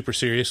it like super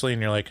seriously,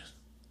 and you're like,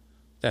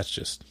 that's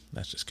just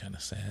kind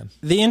of sad.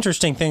 The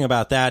interesting thing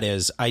about that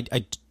is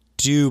I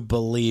do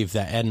believe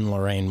that Ed and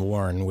Lorraine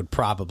Warren would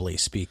probably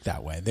speak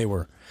that way. They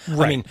were,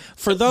 right. I mean,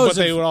 for those,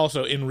 but they would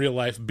also in real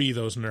life be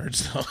those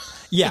nerds, though.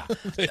 Yeah.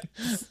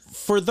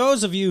 For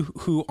those of you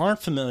who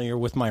aren't familiar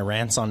with my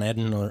rants on Ed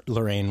and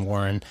Lorraine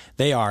Warren,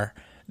 they are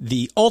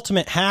the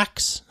ultimate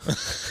hacks.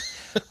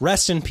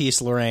 Rest in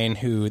peace, Lorraine,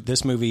 who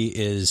this movie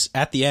is,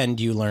 at the end,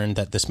 you learn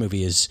that this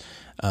movie is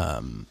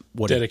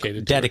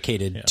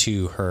dedicated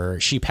to her.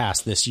 She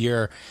passed this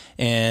year,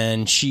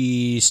 and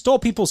she stole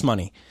people's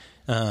money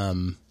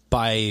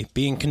by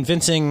being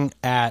convincing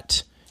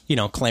at,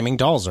 claiming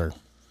dolls are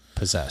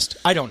possessed.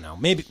 I don't know.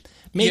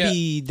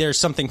 Maybe there's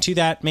something to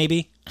that,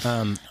 maybe.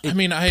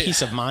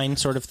 Peace of mind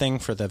sort of thing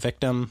for the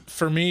victim.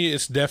 For me,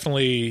 it's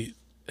definitely...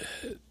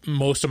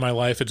 most of my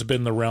life it's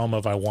been the realm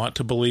of I want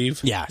to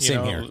believe. Yeah,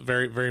 same here.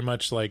 Very, very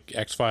much like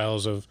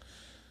X-Files of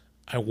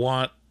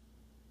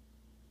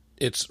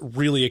it's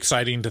really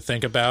exciting to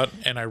think about,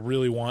 and I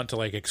really want to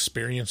like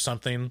experience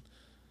something,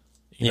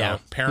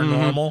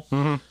 paranormal.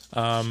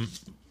 Mm-hmm.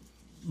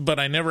 But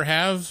I never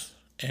have,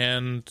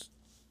 and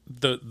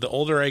the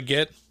older I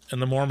get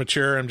and the more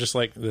mature, I'm just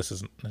like, that's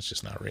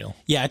just not real.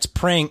 Yeah, it's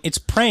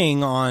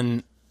preying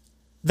on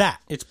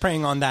that. It's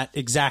preying on that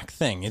exact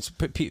thing. It's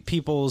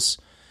people's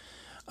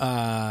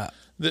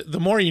the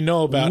more you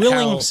know about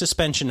willing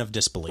suspension of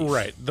disbelief.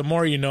 Right. The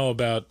more you know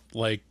about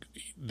like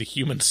the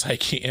human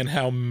psyche and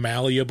how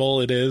malleable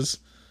it is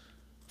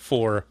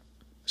for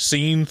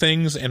seeing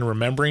things and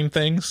remembering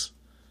things,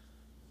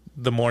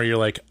 the more you're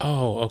like,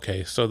 oh,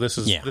 okay, so this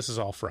is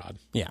all fraud.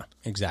 Yeah,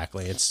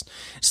 exactly. It's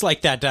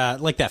like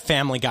that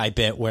Family Guy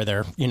bit where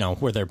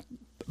they're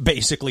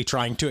basically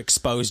trying to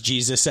expose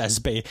Jesus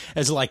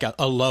as like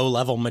a low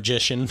level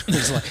magician.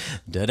 He's like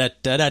da da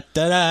da da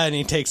da, and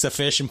he takes a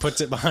fish and puts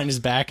it behind his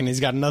back, and he's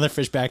got another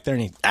fish back there,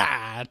 and he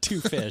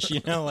two fish,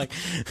 like.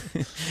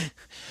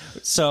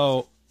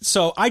 So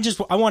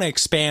I want to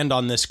expand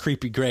on this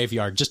creepy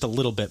graveyard just a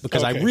little bit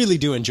because I really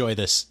do enjoy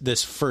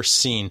this first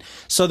scene.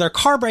 So their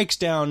car breaks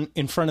down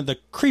in front of the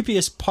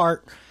creepiest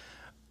part,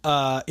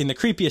 in the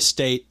creepiest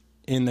state,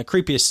 in the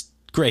creepiest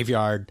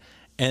graveyard.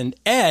 And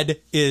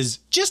Ed is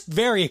just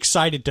very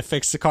excited to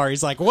fix the car.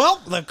 He's like, well,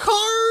 the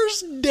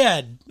car's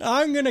dead.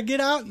 I'm going to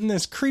get out in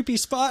this creepy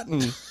spot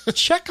and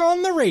check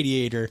on the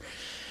radiator.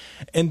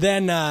 And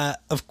then,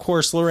 of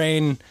course,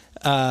 Lorraine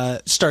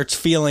starts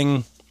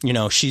feeling,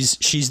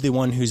 she's the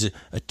one who's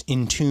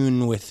in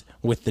tune with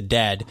the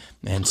dead.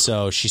 And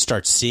so she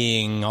starts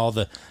seeing all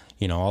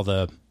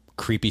the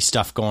creepy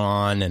stuff going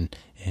on.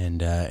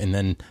 And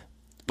then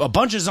a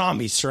bunch of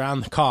zombies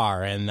surround the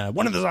car, and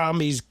one of the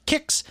zombies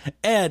kicks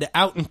Ed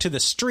out into the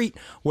street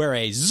where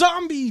a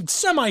zombie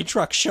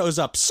semi-truck shows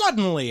up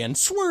suddenly and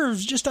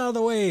swerves just out of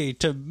the way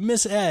to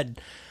miss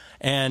Ed.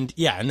 And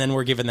then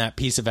we're given that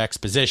piece of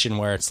exposition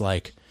where it's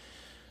like,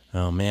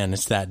 oh man,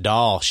 it's that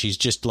doll. She's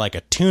just like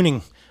a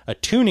tuning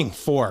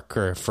fork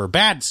or for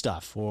bad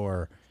stuff,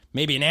 or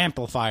maybe an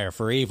amplifier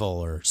for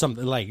evil, or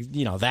something like,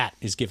 that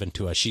is given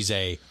to us. She's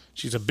a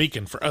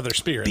beacon for other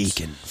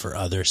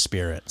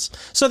spirits.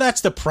 So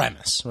that's the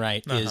premise,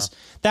 right? Uh-huh.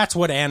 That's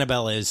what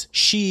Annabelle is.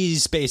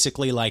 She's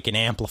basically like an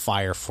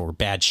amplifier for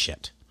bad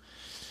shit.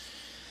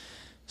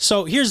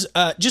 So here's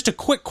just a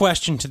quick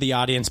question to the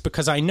audience,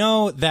 because I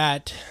know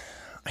that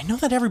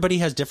everybody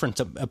has different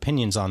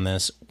opinions on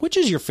this. Which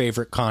is your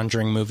favorite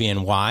Conjuring movie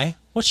and why?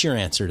 What's your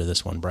answer to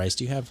this one, Bryce?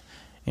 Do you have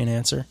an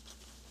answer?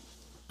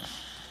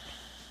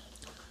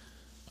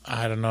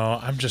 I don't know.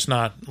 I'm just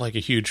not like a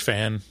huge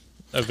fan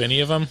of any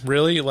of them,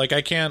 really. Like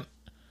I can't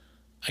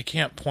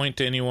point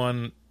to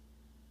anyone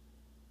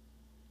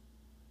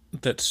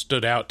that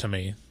stood out to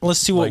me. Let's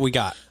see what we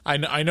got.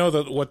 I know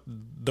that what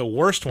the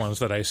worst ones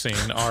that I've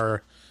seen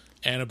are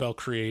Annabelle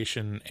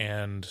Creation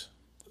and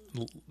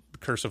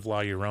Curse of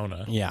La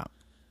Llorona. Yeah.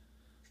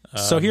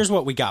 So here's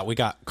what we got. We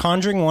got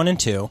Conjuring 1 and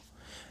 2,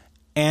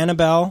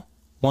 Annabelle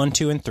 1,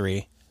 2, and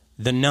 3,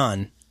 The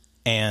Nun,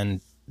 and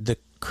The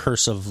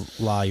Curse of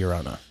La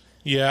Llorona.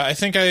 Yeah, I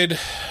think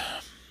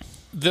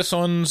this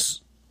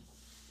one's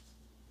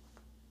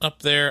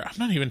up there. I'm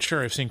not even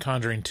sure I've seen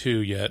Conjuring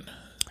 2 yet.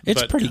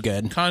 It's pretty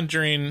good.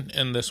 Conjuring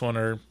and this one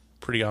are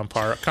pretty on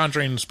par.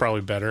 Conjuring's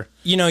probably better.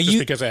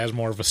 Because it has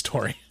more of a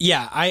story.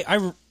 Yeah,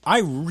 I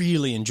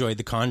really enjoyed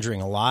The Conjuring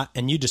a lot,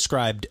 and you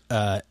described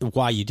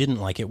why you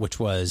didn't like it, which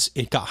was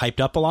it got hyped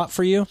up a lot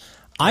for you.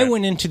 Right. I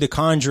went into The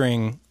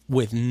Conjuring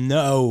with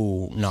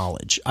no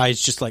knowledge. I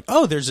was just like,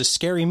 oh, there's a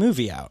scary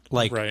movie out.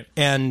 Like, right.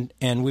 And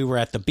we were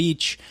at the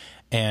beach,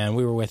 and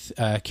we were with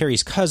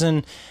Carrie's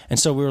cousin, and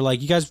so we were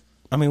like, you guys,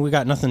 we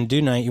got nothing to do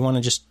tonight. You want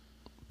to just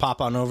pop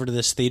on over to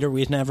this theater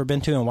we've never been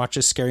to and watch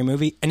this scary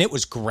movie? And it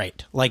was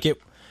great. Like it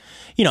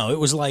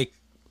was like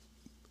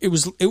it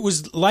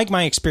was like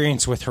my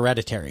experience with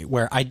Hereditary,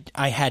 where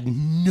I had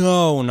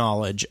no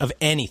knowledge of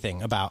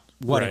anything about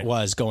what it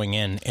was going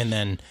in, and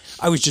then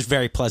I was just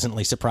very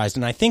pleasantly surprised.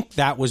 And I think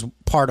that was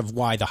part of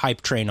why the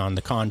hype train on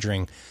The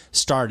Conjuring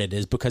started,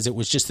 is because it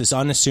was just this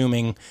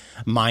unassuming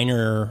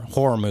minor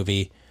horror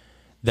movie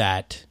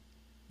that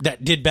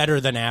did better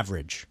than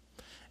average.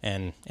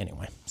 And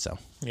anyway, so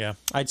yeah,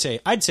 I'd say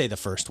the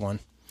first one.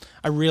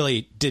 I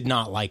really did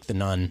not like The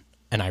Nun,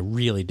 and I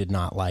really did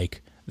not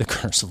like The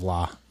Curse of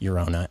La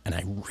Llorona, and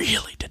I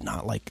really did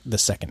not like the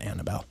second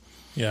Annabelle.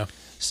 Yeah.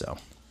 So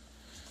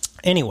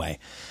anyway,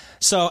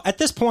 so at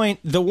this point,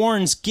 the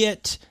Warrens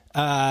get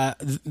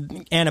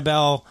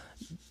Annabelle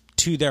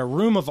to their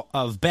room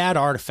of bad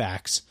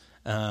artifacts,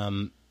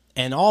 and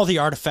all the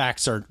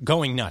artifacts are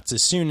going nuts.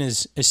 As soon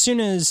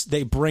as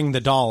they bring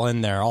the doll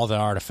in there, all the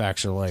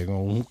artifacts are like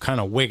kind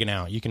of wigging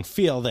out. You can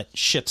feel that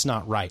shit's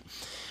not right.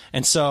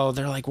 And so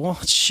they're like, well,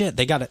 shit,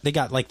 they got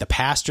like the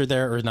pastor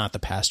there, or not the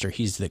pastor.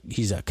 He's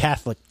a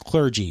Catholic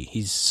clergy.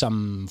 He's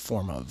some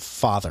form of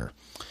father.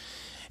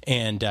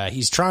 And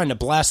he's trying to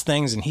bless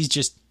things, and he's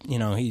just,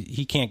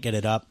 he can't get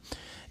it up.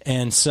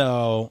 And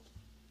so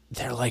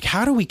they're like,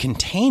 how do we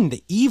contain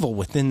the evil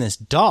within this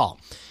doll?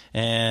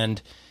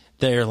 And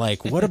they're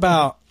like, what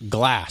about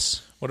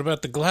glass? What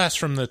about the glass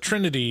from the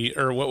Trinity,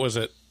 or what was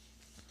it?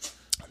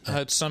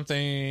 It's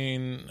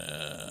something.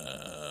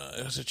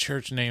 It was a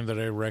church name that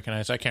I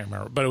recognize. I can't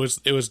remember, but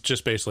it was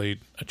just basically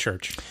a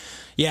church.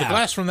 Yeah, the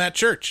glass from that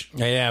church.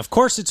 Yeah, of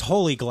course it's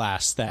holy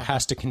glass that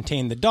has to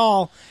contain the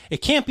doll. It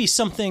can't be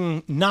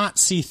something not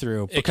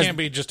see-through. It can't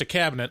be just a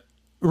cabinet.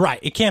 Right.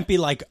 It can't be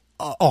like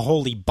a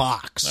holy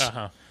box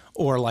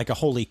or like a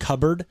holy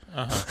cupboard,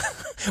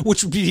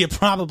 which would be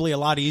probably a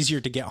lot easier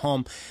to get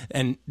home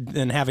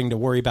than having to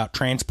worry about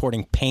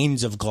transporting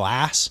panes of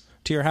glass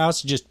to your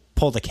house. You just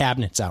pull the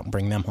cabinets out and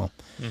bring them home.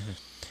 Mm-hmm.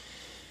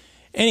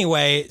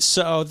 Anyway,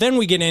 so then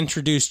we get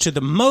introduced to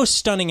the most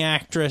stunning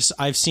actress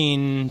I've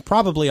seen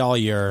probably all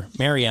year,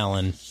 Mary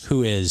Ellen,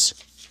 who is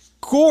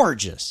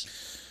gorgeous.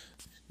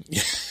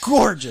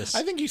 Gorgeous.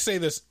 I think you say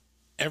this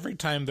every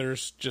time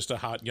there's just a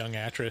hot young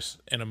actress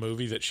in a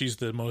movie, that she's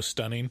the most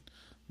stunning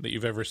that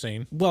you've ever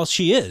seen. Well,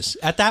 she is.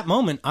 At that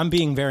moment, I'm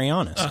being very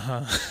honest.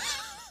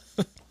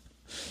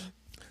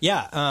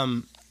 Yeah.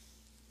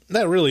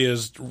 That really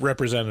is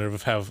representative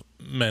of how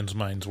men's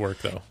minds work,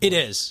 though. It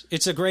is.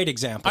 It's a great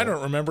example. I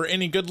don't remember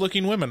any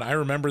good-looking women. I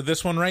remember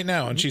this one right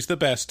now, and she's the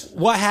best.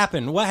 What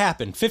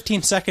happened?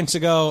 15 seconds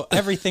ago,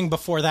 everything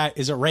before that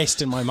is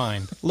erased in my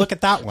mind. Look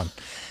at that one.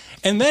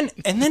 And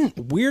then,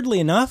 weirdly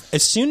enough,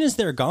 as soon as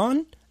they're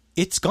gone,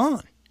 it's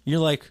gone.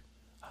 You're like,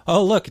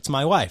 oh, look, it's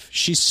my wife.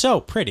 She's so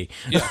pretty.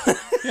 Yeah.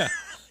 Yeah.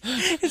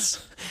 It's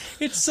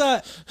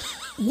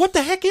what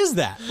the heck is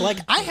that? Like,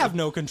 I have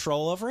no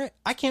control over it.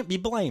 I can't be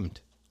blamed.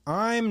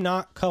 I'm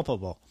not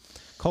culpable.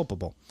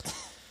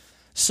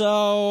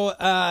 So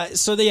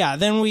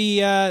then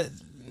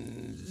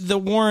the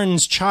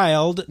Warrens'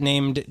 child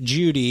named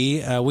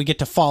Judy, we get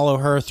to follow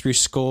her through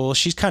school.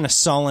 She's kind of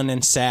sullen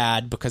and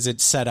sad because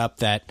it's set up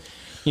that,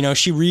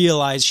 she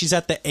realized she's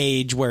at the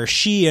age where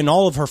she and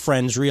all of her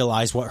friends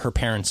realize what her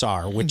parents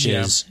are, which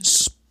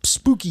is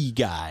spooky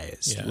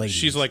guys. Yeah,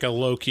 she's like a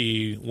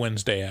low-key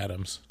Wednesday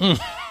Addams.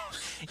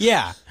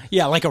 Yeah,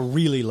 like a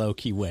really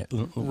low-key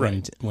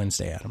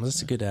Wednesday Addams.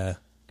 That's a good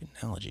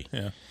analogy.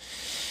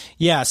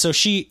 Yeah, so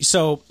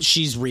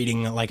she's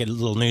reading like a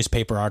little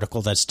newspaper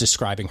article that's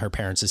describing her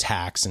parents as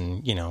hacks,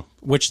 and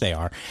which they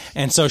are,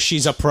 and so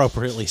she's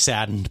appropriately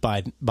saddened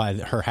by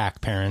her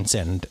hack parents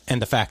and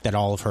the fact that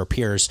all of her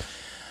peers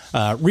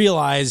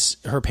realize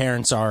her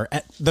parents are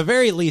at the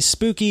very least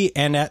spooky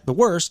and at the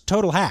worst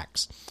total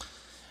hacks.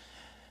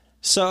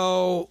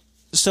 So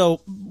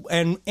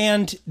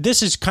and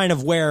this is kind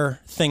of where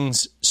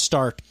things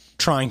start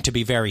trying to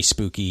be very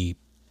spooky,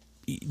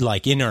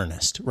 like in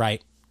earnest,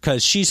 right?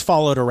 Because she's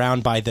followed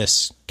around by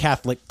this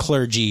Catholic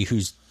clergy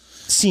who's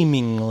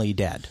seemingly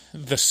dead.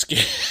 The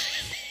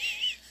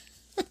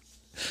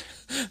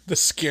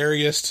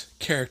scariest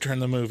character in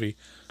the movie,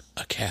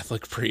 a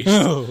Catholic priest.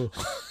 Oh.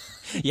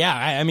 Yeah,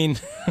 I mean...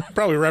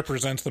 probably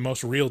represents the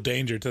most real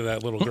danger to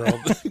that little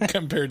girl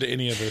compared to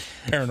any of the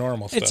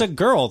paranormal stuff. It's a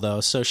girl, though,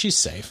 so she's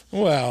safe.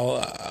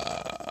 Well,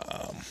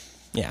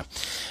 yeah.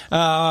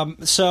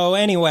 So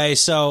anyway,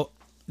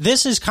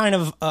 this is kind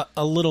of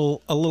a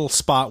little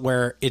spot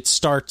where it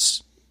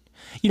starts,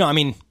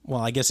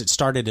 I guess it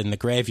started in the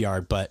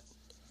graveyard, but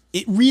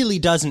it really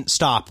doesn't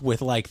stop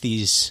with like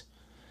these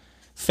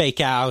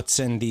fake outs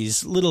and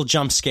these little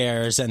jump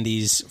scares and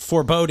these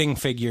foreboding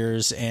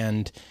figures,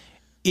 and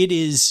it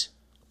is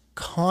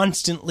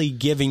constantly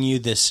giving you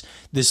this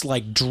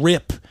like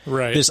drip,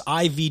 right? This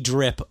IV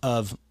drip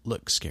of,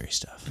 look, scary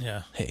stuff.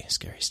 Yeah. Hey,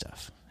 scary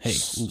stuff. Hey,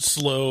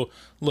 slow.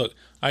 Look,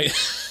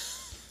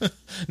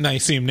 now you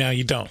see him, now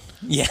you don't.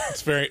 Yeah.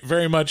 It's very,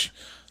 very much,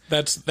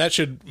 that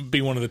should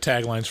be one of the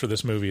taglines for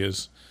this movie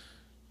is,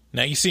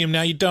 now you see him,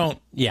 now you don't.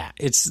 Yeah,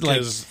 it's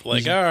like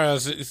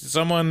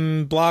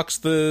someone blocks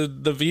the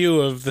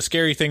view of the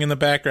scary thing in the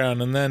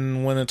background, and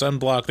then when it's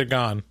unblocked, they're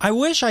gone. I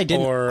wish I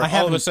didn't. Or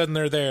all of a sudden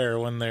they're there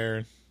when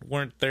they're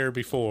weren't there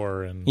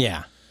before, and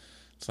Yeah.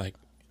 it's like,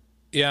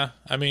 yeah,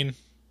 I mean,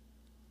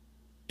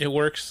 it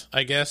works,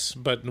 I guess,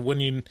 but when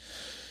you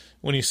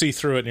see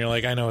through it and you're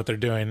like, I know what they're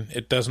doing,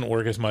 it doesn't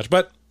work as much.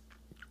 But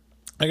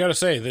I gotta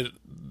say that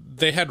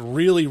they had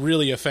really,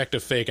 really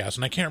effective fake outs,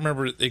 and I can't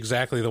remember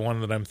exactly the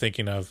one that I'm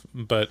thinking of,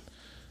 but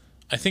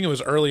I think it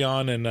was early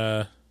on in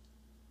it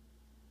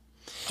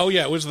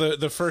was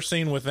the first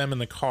scene with them in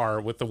the car,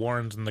 with the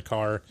Warrens in the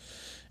car,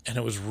 and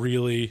it was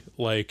really,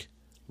 like,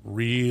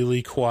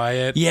 really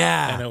quiet.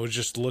 Yeah. And it was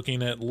just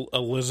looking at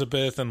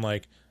Elizabeth, and,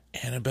 like,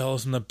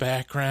 Annabelle's in the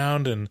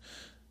background, and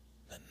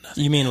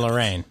You mean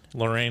Lorraine?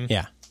 Lorraine?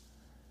 Yeah.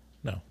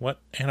 No, what?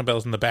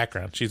 Annabelle's in the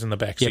background. She's in the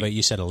back seat. Yeah, but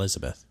you said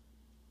Elizabeth.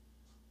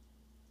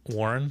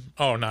 Warren?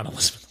 Oh, not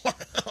Elizabeth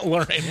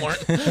Warren. Lorraine Warren.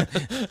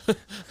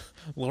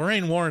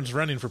 Lorraine Warren's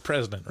running for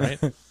president, right?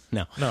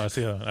 No. No, it's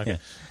the other one. Okay.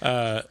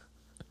 Yeah.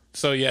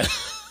 So, yeah.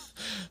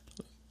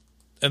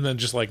 And then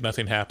just, like,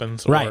 nothing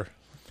happens. Right.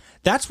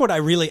 That's what I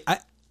really...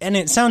 and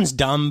it sounds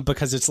dumb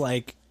because it's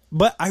like...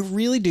 But I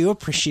really do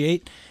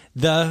appreciate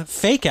the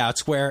fake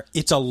outs where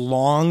it's a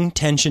long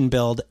tension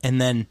build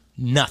and then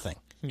nothing.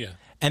 Yeah.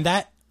 And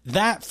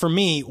that for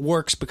me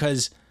works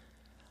because...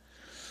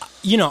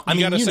 You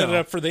gotta set it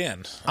up for the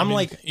end.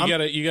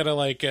 You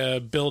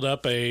gotta build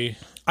up a...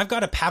 I've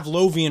got a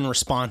Pavlovian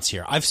response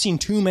here. I've seen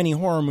too many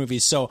horror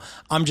movies, so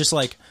I'm just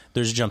like,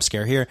 there's a jump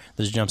scare here,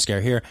 there's a jump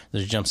scare here,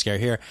 there's a jump scare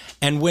here.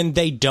 And when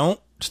they don't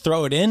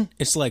throw it in,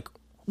 it's like,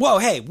 whoa,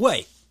 hey,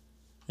 wait,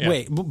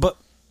 but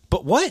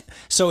what?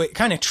 So it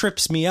kind of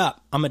trips me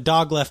up. I'm a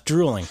dog left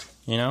drooling,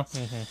 you know?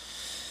 Mm-hmm.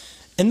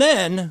 And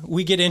then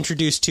we get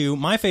introduced to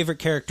my favorite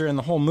character in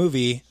the whole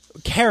movie.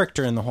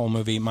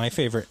 My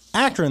favorite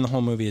actor in the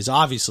whole movie is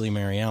obviously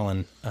Mary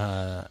Ellen,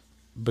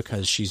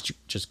 because she's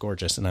just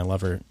gorgeous and I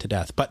love her to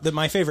death. But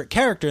my favorite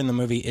character in the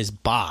movie is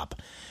Bob,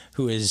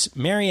 who is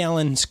Mary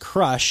Ellen's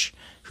crush,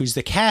 who's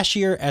the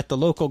cashier at the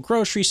local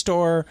grocery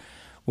store,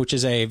 which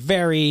is a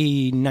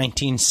very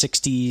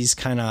 1960s,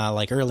 kind of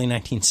like early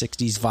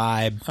 1960s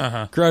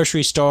vibe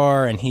grocery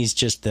store. And he's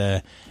just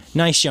the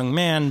nice young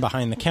man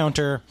behind the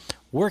counter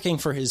working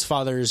for his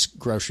father's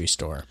grocery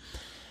store.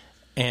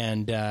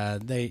 And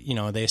they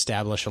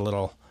establish a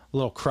little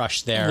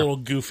crush there. A little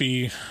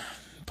goofy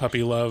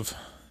puppy love.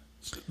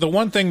 The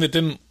one thing that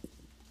didn't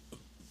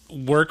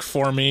work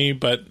for me,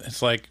 but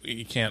it's like,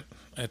 you can't,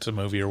 it's a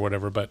movie or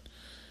whatever, but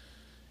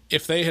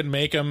if they had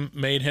made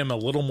him a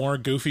little more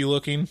goofy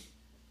looking,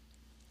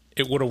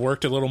 it would have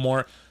worked a little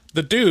more.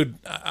 The dude,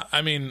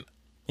 I mean...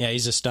 Yeah,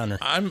 he's a stunner.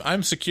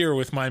 I'm secure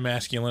with my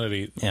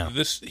masculinity. Yeah.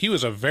 He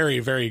was a very,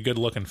 very good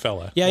looking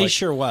fella. Yeah, he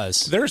sure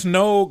was. There's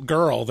no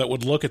girl that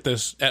would look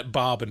at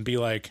Bob and be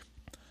like,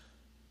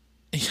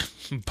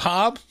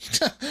 Bob?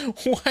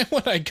 Why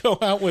would I go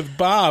out with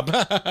Bob?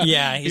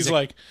 Yeah, he's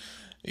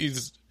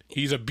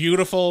a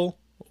beautiful,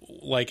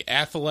 like,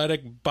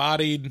 athletic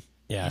bodied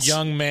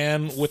young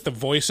man with the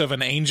voice of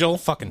an angel.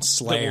 Fucking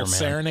slayer, that will man.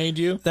 Serenade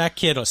you. That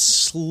kid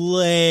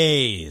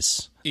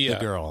slays the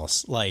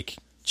girls, like,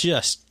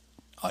 just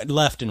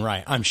left and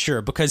right, I'm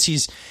sure, because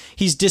he's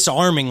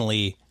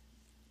disarmingly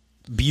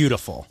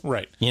beautiful.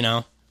 Right. You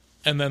know?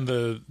 And then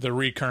the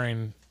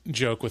recurring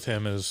joke with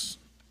him is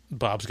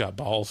Bob's got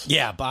balls.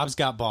 Yeah, Bob's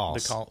got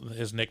balls.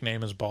 His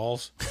nickname is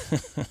Balls.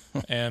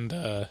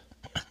 And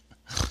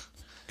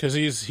because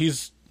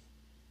he's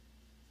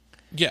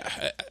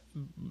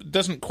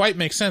doesn't quite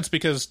make sense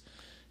because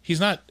he's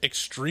not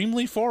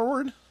extremely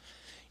forward.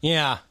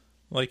 Yeah.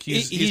 Like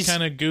he's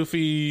kind of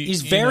goofy.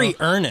 He's very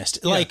earnest.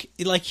 Yeah.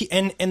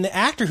 And the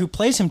actor who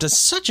plays him does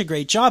such a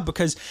great job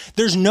because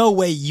there's no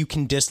way you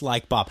can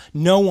dislike Bob.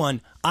 No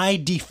one. I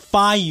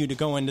defy you to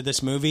go into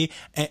this movie,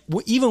 and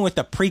even with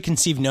the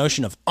preconceived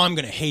notion of I'm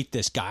going to hate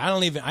this guy.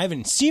 I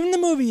haven't seen the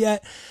movie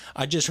yet.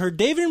 I just heard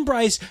David and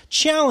Bryce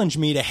challenge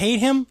me to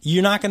hate him.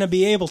 You're not going to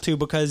be able to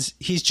because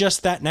he's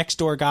just that next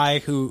door guy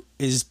who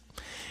is.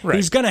 Right.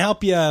 Who's going to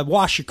help you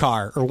wash your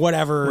car or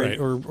whatever, right.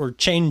 or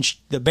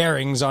change the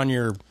bearings on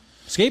your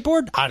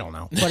skateboard? I don't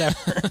know.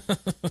 Whatever.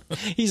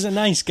 He's a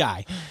nice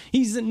guy.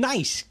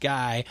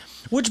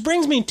 Which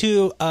brings me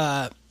to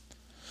a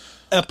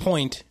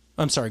point.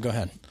 I'm sorry, go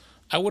ahead.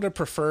 I would have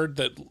preferred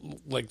that,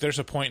 like, there's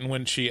a point in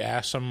when she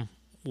asks him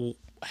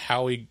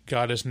how he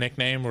got his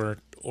nickname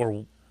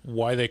or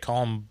why they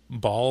call him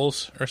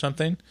Balls or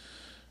something.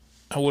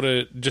 I would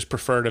have just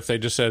preferred if they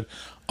just said,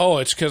 oh,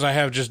 it's because I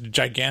have just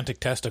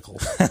gigantic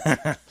testicles.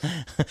 I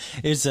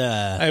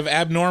have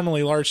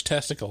abnormally large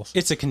testicles.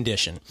 It's a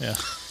condition. Yeah.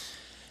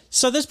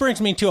 So this brings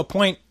me to a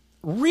point.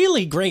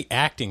 Really great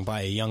acting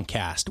by a young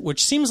cast,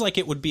 which seems like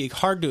it would be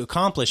hard to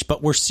accomplish,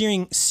 but we're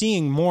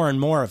seeing more and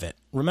more of it.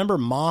 Remember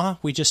Ma?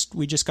 We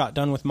just got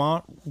done with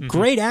Ma. Mm-hmm.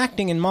 Great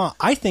acting in Ma.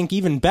 I think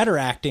even better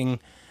acting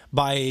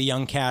by a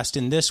young cast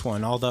in this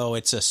one, although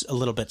it's a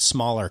little bit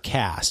smaller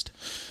cast.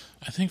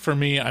 I think for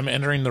me, I'm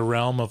entering the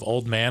realm of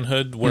old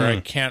manhood where I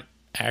can't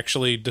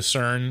actually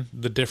discern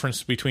the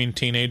difference between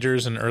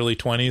teenagers and early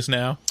 20s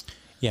now.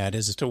 Yeah, it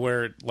is. To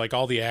where, like,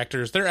 all the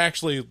actors, they're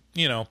actually,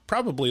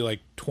 probably like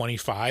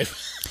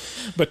 25.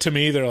 But to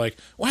me, they're like,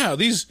 wow,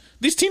 these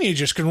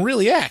teenagers can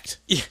really act.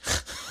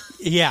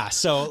 Yeah,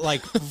 so,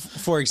 like,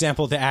 for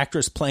example, the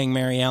actress playing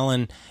Mary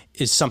Ellen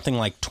is something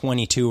like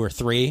 22 or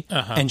 3,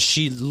 and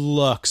she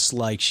looks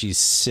like she's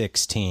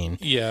 16.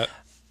 Yeah.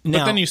 Now,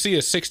 but then you see a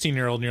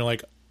 16-year-old, and you're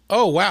like,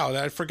 oh, wow,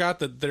 I forgot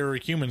that there were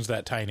humans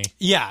that tiny.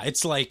 Yeah,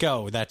 it's like,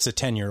 oh, that's a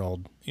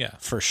 10-year-old. Yeah.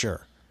 For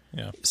sure.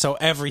 Yeah. So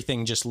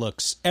everything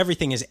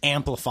is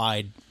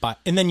amplified by,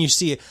 and then you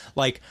see,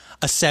 like,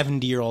 a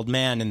 70-year-old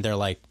man, and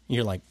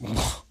you're like,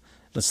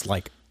 that's,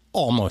 like,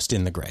 almost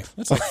in the grave.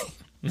 That's like...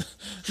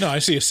 No, I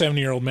see a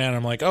 70-year-old man.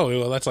 I'm like, oh,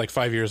 well, that's like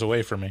 5 years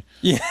away from me.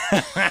 Yeah.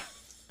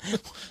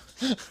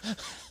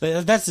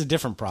 That's a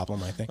different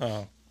problem, I think.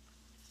 Oh.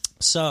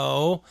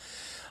 So,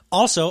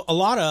 also, a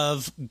lot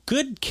of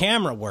good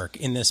camera work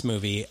in this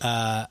movie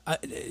for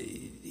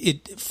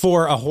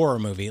a horror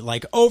movie.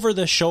 Like,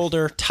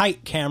 over-the-shoulder,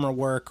 tight camera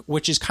work,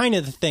 which is kind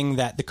of the thing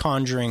that The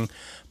Conjuring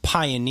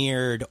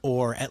pioneered,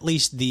 or at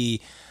least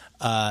the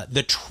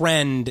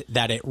trend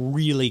that it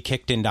really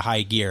kicked into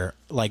high gear.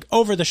 Like,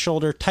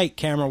 over-the-shoulder, tight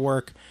camera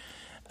work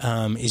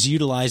is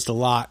utilized a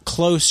lot.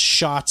 Close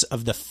shots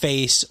of the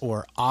face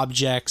or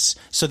objects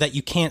so that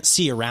you can't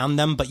see around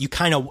them, but you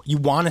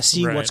want to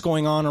see what's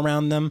going on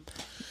around them.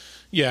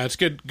 Yeah, it's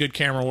good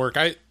camera work.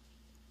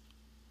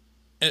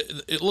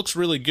 It looks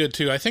really good,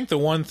 too. I think the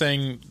one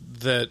thing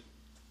that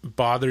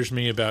bothers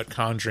me about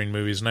Conjuring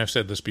movies, and I've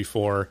said this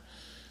before,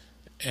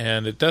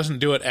 and it doesn't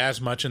do it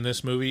as much in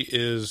this movie,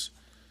 is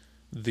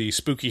the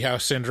spooky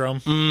house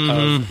syndrome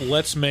of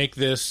let's make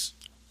the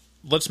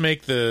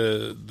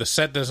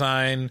set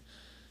design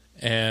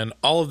and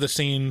all of the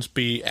scenes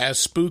be as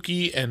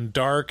spooky and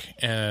dark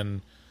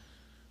and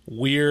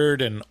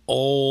weird and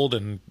old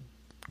and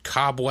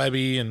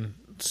cobwebby and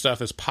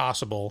stuff as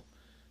possible.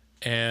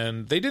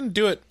 And they didn't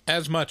do it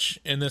as much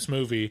in this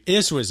movie.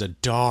 This was a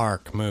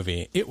dark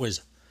movie. It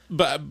was...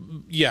 But,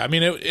 yeah, I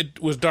mean,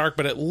 it was dark,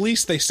 but at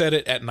least they said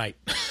it at night.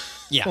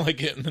 Yeah. Like,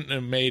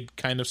 it made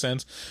kind of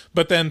sense.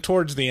 But then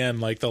towards the end,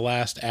 like, the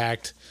last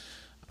act,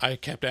 I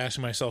kept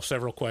asking myself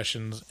several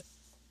questions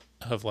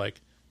of,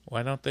 like,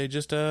 why don't they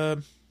just,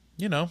 turn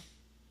on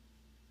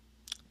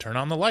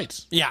the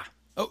lights? Yeah.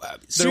 Oh, They're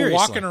seriously.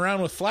 walking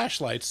around with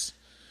flashlights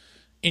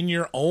in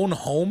your own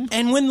home.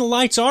 And when the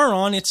lights are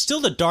on, it's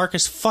still the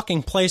darkest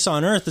fucking place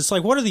on earth. It's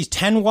like, what are these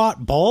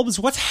 10-watt bulbs?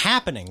 What's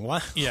happening?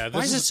 Why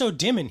is it so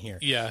dim in here?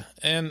 Yeah,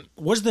 and...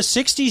 Was the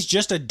 60s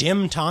just a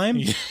dim time?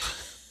 Yeah.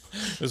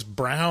 It was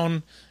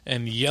brown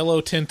and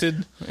yellow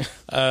tinted.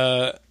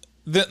 Then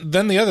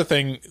the other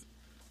thing,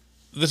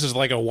 this is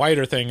like a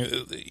wider thing,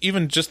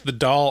 even just the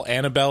doll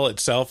Annabelle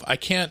itself, I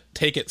can't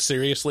take it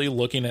seriously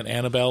looking at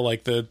Annabelle,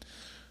 like the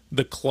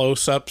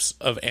close-ups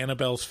of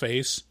Annabelle's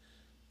face.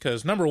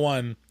 Because, number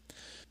one,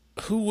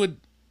 who would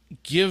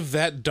give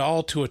that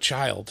doll to a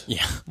child?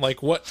 Yeah.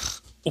 Like, what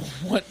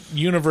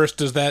universe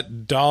does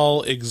that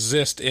doll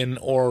exist in?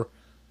 Or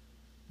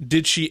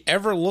did she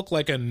ever look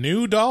like a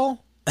new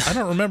doll? I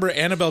don't remember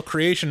Annabelle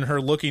Creation,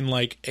 her looking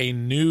like a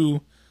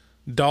new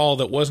doll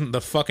that wasn't the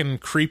fucking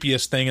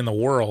creepiest thing in the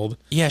world.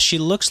 Yeah, she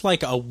looks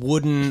like a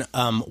wooden,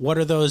 what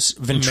are those?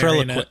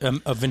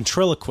 A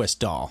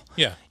ventriloquist doll.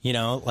 Yeah. You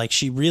know, like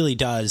she really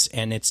does,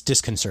 and it's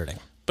disconcerting.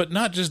 But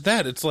not just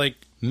that, it's like...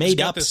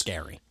 Made up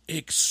scary.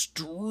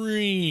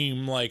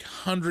 Extreme, like,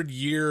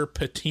 100-year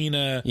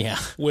patina. Yeah.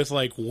 With,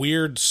 like,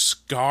 weird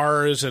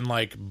scars and,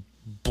 like,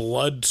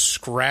 blood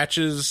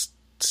scratches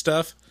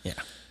stuff. Yeah.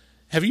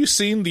 Have you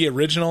seen the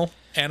original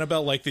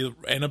Annabelle, like the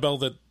Annabelle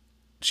that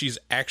she's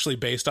actually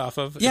based off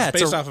of? Yeah, it's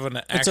based off of an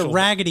actual... It's a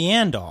Raggedy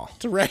Ann doll.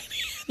 It's a Raggedy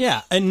Ann.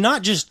 Yeah, and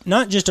not just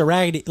a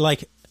Raggedy...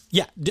 Like,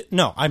 yeah,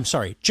 no, I'm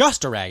sorry.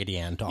 Just a Raggedy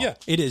Ann doll. Yeah.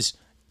 It is...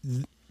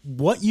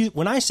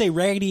 When I say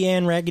Raggedy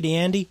Ann, Raggedy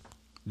Andy,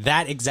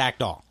 that exact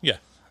doll. Yeah.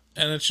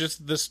 And it's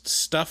just this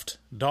stuffed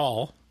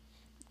doll.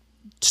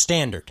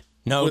 Standard.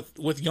 No.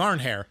 With yarn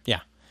hair.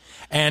 Yeah.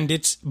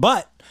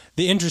 But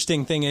the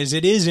interesting thing is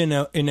it is in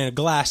a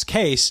glass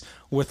case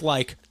with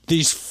like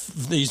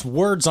these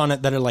words on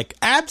it that are like,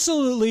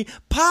 absolutely,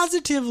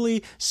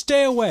 positively,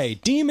 stay away,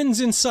 demons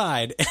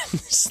inside. And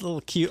this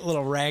little cute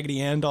little Raggedy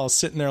Ann doll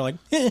sitting there like,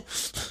 eh.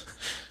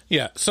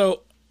 Yeah.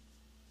 So,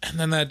 and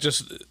then that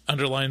just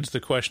underlines the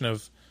question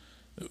of,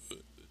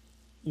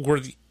 were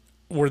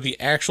the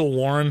actual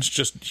Warrens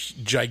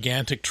just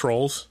gigantic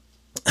trolls?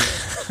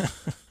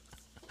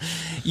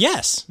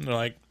 Yes. And they're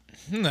like,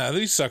 no,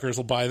 these suckers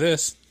will buy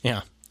this.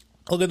 Yeah.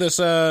 Look at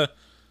this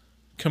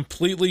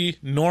completely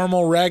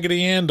normal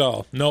Raggedy Ann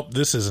doll. Nope,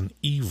 this is an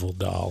evil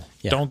doll.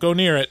 Yeah. Don't go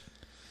near it.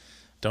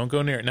 Don't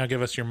go near it. Now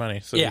give us your money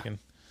so we can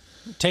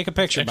take a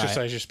picture.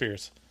 Exercise your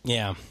spirits.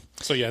 Yeah.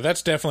 So yeah,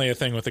 that's definitely a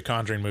thing with the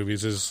Conjuring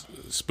movies, is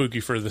spooky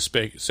for the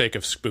sake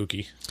of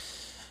spooky.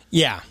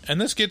 Yeah.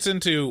 And this gets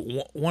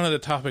into one of the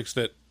topics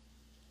that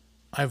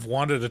I've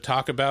wanted to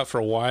talk about for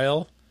a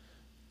while.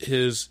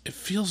 Is it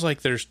feels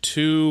like there's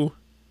two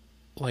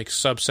like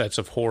subsets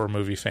of horror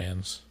movie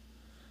fans.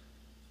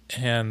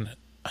 And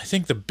I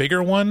think the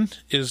bigger one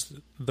is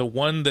the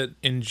one that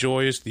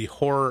enjoys the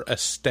horror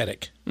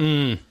aesthetic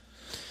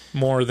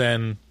more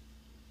than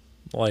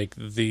like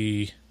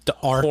the the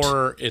art,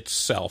 horror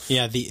itself.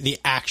 Yeah, the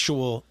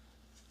actual.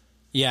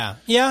 Yeah,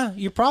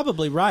 you're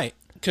probably right.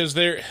 Because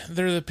they're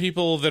the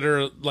people that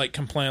are like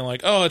complaining,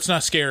 like, "Oh, it's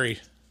not scary,"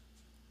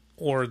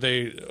 or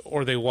they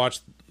watch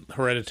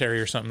Hereditary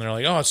or something. They're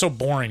like, "Oh, it's so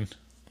boring,"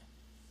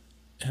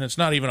 and it's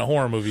not even a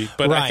horror movie.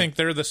 But right. I think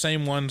they're the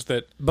same ones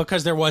that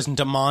because there wasn't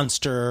a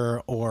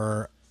monster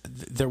or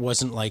there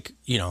wasn't like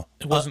it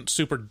wasn't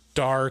super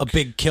dark, a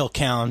big kill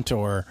count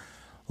or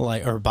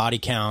body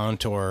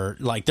count or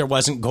like there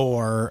wasn't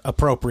gore,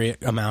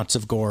 appropriate amounts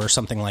of gore or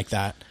something like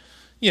that.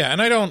 Yeah,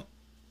 and I don't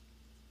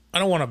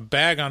want to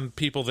bag on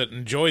people that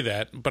enjoy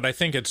that, but I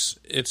think it's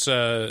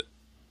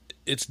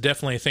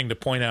definitely a thing to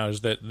point out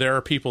is that there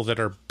are people that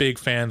are big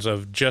fans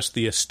of just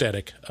the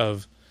aesthetic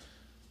of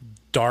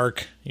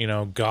dark,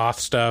 goth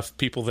stuff,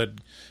 people that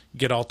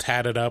get all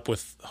tatted up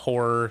with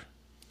horror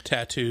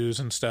tattoos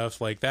and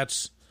stuff. Like,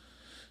 that's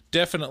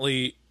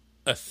definitely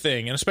a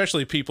thing, and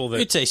especially people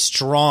that... It's a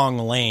strong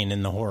lane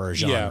in the horror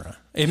genre.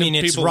 Yeah. I mean,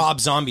 it's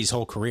Rob Zombie's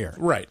whole career.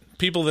 Right.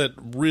 People that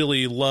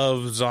really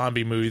love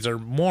zombie movies are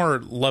more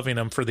loving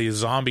them for the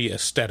zombie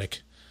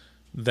aesthetic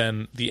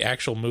than the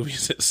actual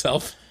movies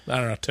itself. I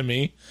don't know, to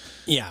me.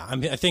 Yeah, I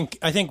mean, I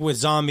think with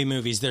zombie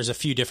movies, there's a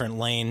few different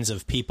lanes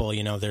of people.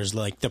 There's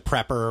like the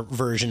prepper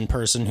version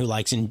person who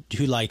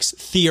likes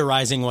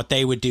theorizing what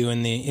they would do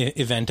in the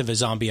event of a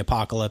zombie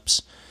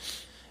apocalypse.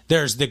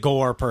 There's the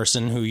gore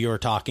person who you're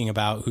talking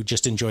about who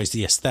just enjoys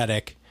the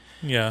aesthetic.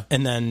 Yeah,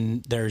 and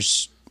then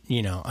there's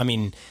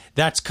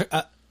that's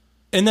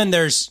and then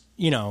there's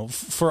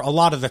for a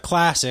lot of the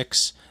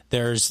classics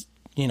there's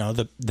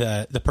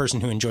the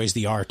person who enjoys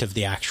the art of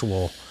the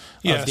actual.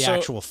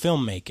 Actual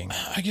filmmaking.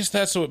 I guess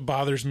that's what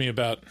bothers me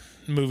about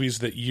movies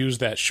that use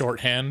that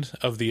shorthand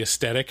of the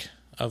aesthetic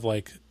of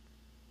like,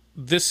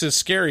 this is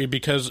scary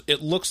because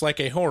it looks like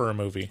a horror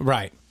movie.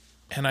 Right.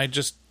 And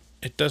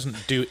it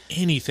doesn't do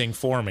anything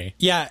for me.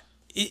 Yeah,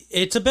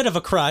 it's a bit of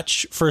a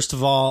crutch, first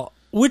of all,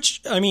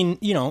 which, I mean,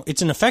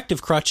 it's an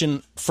effective crutch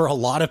for a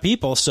lot of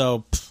people,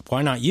 so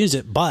why not use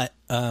it? But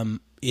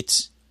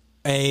it's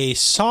a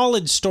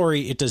solid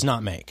story it does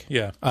not make.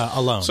 Yeah.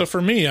 Alone. So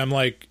for me, I'm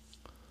like,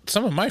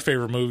 some of my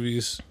favorite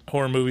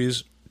horror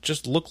movies,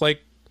 just look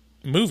like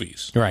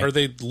movies. Right. Or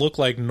they look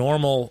like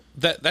normal.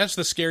 That's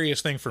the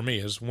scariest thing for me,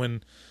 is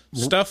when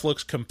stuff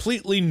looks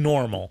completely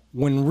normal.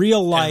 When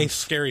real life...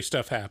 scary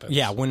stuff happens.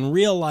 Yeah, when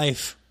real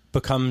life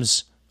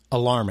becomes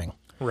alarming.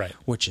 Right.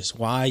 Which is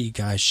why you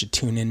guys should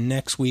tune in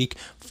next week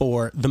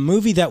for the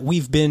movie that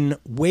we've been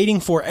waiting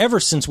for ever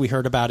since we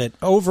heard about it,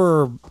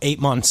 over 8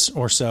 months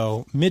or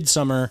so,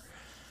 Midsummer,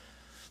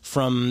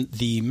 from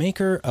the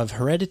maker of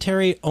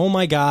Hereditary. Oh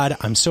my God,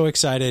 I'm so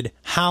excited.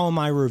 How am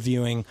I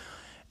reviewing?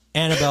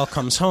 Annabelle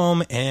comes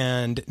home,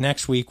 and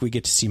next week we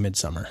get to see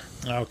Midsummer.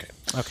 Okay.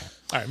 All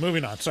right,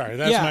 moving on. Sorry,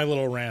 that's my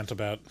little rant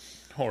about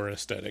horror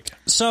aesthetic.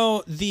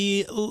 So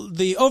the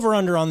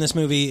over-under on this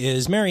movie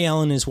is Mary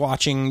Ellen is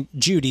watching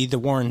Judy, the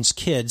Warrens'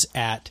 kids,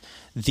 at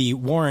the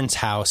Warrens'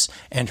 house,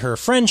 and her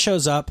friend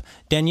shows up,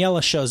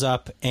 Daniela shows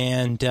up,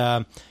 and,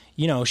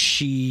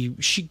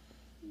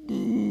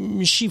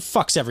 she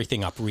fucks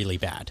everything up really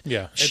bad.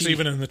 Yeah, it's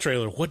even in the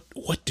trailer.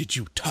 What did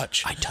you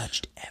touch? I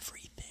touched everything.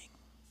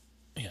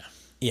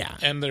 Yeah.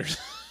 And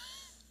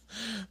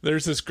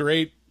there's this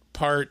great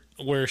part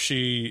where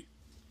she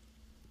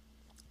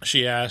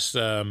asked,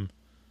 I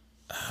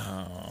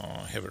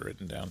have it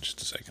written down,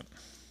 just a second.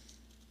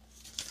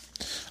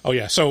 Oh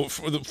yeah, so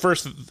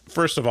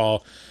first of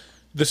all,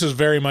 this is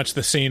very much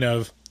the scene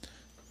of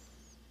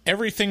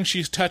everything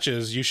she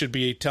touches, you should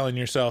be telling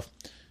yourself,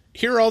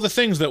 here are all the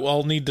things that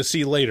we'll need to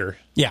see later.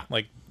 Yeah.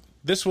 Like,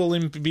 this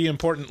will be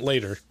important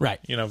later.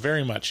 Right.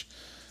 Very much.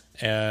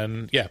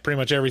 And, yeah, pretty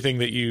much everything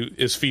that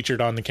is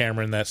featured on the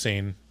camera in that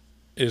scene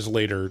is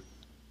later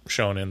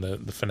shown in the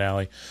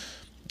finale.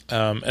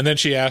 And then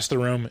she asked the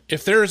room,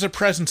 if there is a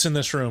presence in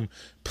this room,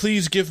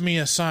 please give me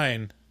a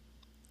sign.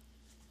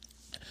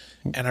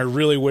 And I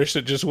really wish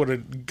it just would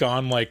have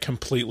gone, like,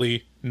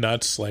 completely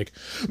nuts, like...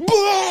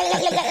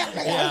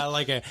 Yeah,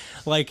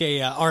 like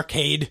a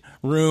arcade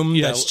room.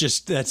 Yeah.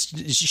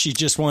 She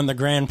just won the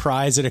grand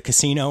prize at a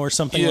casino or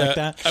something like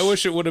that. I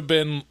wish it would have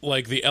been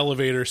like the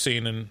elevator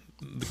scene in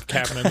the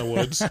Cabin in the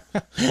Woods.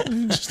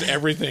 Just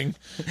everything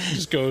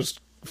just goes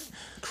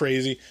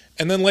crazy,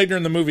 and then later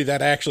in the movie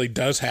that actually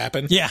does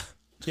happen. Yeah.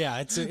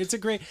 It's a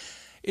great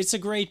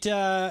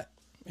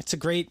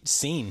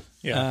scene.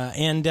 Yeah,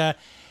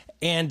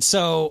 and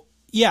so.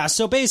 Yeah,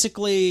 so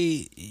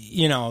basically,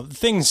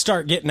 things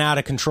start getting out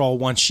of control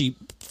once she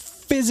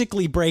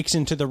physically breaks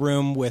into the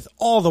room with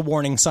all the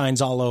warning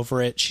signs all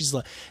over it. She's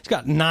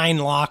got 9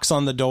 locks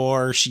on the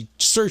door. She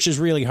searches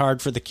really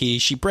hard for the key.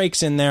 She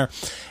breaks in there,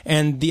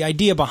 and the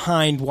idea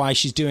behind why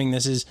she's doing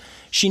this is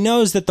she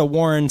knows that the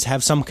Warrens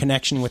have some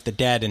connection with the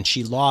dead, and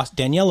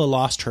Daniela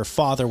lost her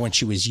father when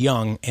she was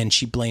young, and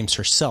she blames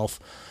herself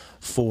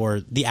for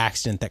the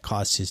accident that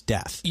caused his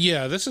death.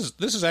 Yeah, this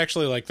is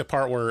actually like the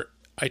part where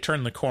I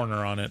turned the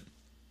corner on it,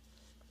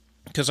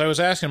 because I was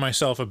asking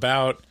myself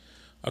about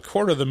a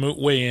quarter of the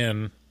way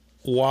in,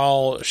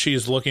 while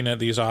she's looking at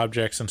these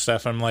objects and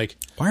stuff, I'm like,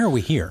 why are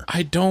we here?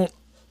 I don't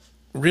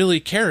really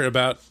care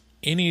about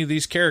any of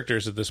these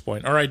characters at this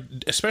point, or I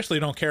especially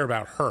don't care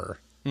about her.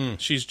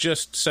 She's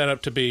just set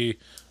up to be,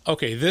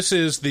 okay, this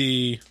is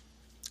the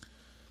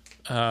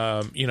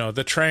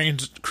the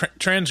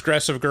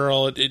transgressive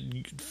girl.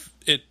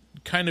 It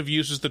kind of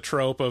uses the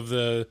trope of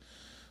the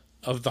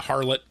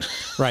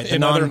harlot, right?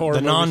 in other horror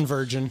movies.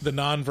 non-virgin, the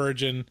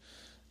non-virgin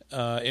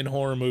in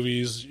horror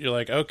movies. You're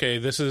like, okay,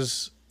 this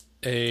is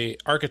a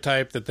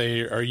archetype that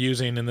they are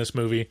using in this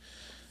movie,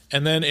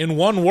 and then in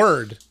one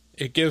word,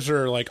 it gives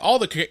her like all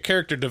the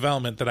character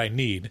development that I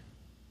need.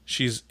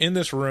 She's in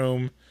this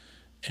room,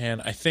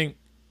 and I think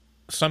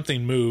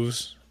something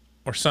moves,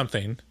 or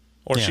something.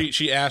 Or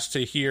she asks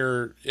to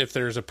hear if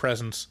there's a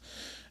presence,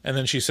 and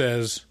then she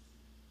says,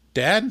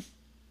 "Dad?"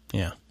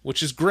 Yeah.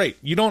 Which is great.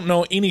 You don't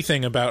know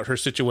anything about her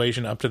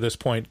situation up to this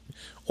point,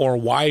 or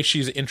why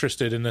she's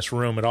interested in this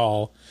room at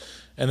all.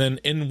 And then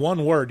in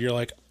one word, you're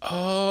like,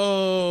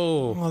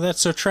 oh. Well, that's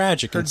so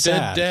tragic and sad. Her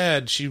dead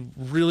dad, she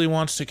really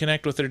wants to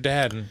connect with her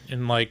dad.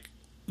 And like,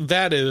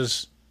 that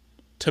is,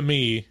 to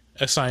me,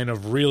 a sign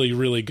of really,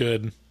 really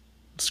good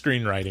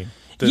screenwriting.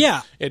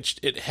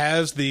 It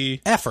has the...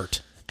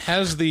 effort.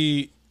 Has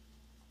the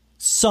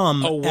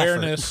some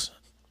awareness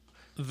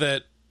effort.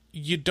 That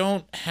you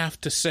don't have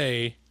to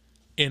say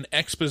in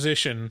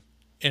exposition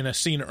in a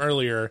scene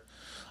earlier,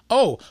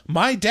 oh,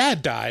 my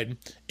dad died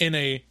in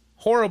a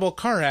horrible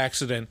car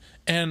accident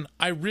and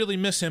I really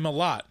miss him a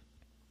lot.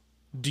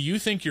 Do you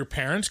think your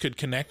parents could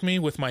connect me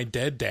with my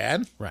dead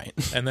dad? Right.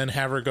 And then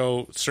have her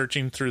go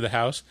searching through the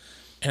house.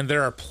 And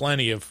there are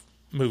plenty of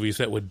movies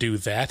that would do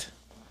that.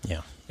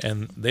 Yeah.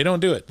 And they don't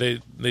do it. They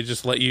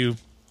just let you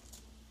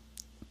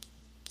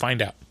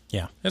find out.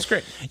 Yeah. That's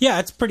great. Yeah,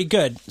 it's pretty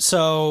good.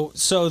 So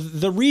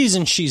the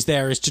reason she's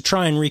there is to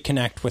try and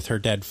reconnect with her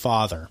dead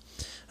father,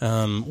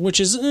 which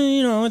is,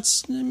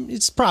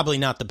 it's probably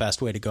not the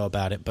best way to go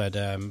about it, but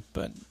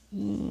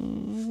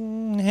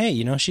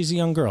hey, she's a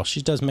young girl.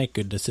 She does make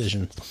good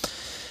decisions.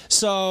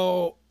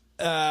 So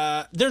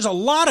there's a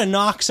lot of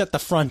knocks at the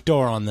front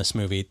door on this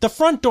movie. The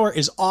front door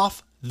is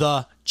off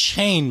the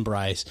chain,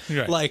 Bryce.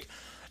 Right. Like,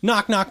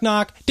 knock, knock,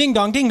 knock, ding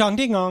dong, ding dong,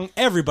 ding dong.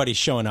 Everybody's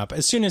showing up.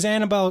 As soon as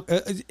Annabelle,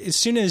 as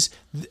soon as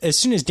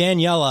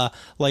Daniela,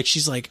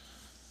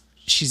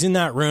 she's in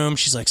that room.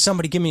 She's like,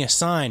 somebody give me a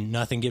sign.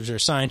 Nothing gives her a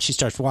sign. She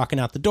starts walking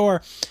out the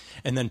door,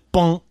 and then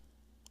bong,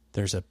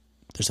 there's a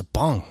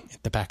bong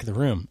at the back of the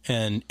room,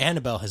 and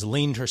Annabelle has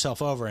leaned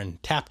herself over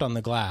and tapped on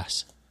the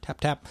glass.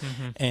 Tap, tap,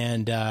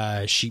 and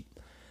she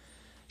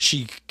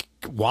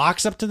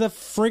walks up to the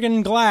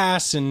friggin'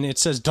 glass, and it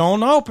says,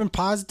 don't open,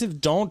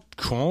 positive, don't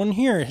go in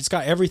here. It's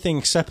got everything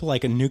except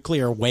like a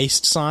nuclear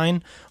waste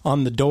sign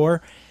on the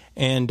door.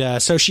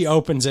 And so she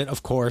opens it,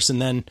 of course,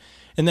 and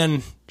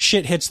then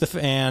shit hits the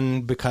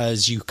fan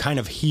because you kind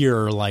of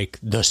hear like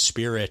the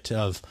spirit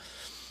of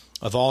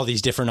all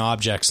these different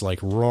objects like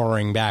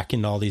roaring back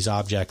into all these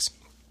objects.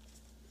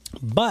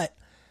 But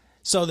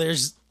so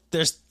there's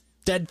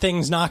dead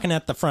things knocking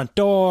at the front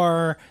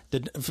door,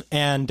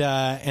 and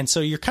so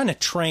you're kind of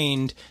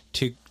trained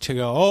to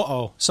go,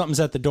 oh, something's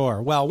at the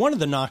door. Well, one of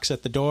the knocks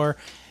at the door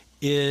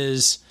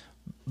is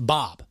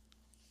Bob,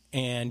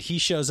 and he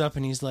shows up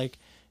and he's like,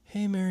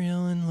 "Hey, Mary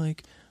Ellen,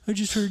 like I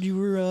just heard you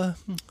were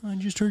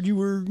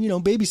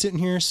babysitting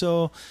here,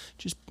 so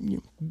just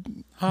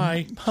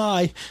hi."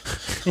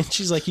 And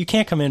she's like, "You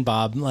can't come in,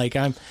 Bob. Like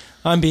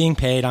I'm being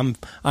paid. I'm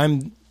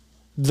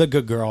the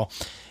good girl."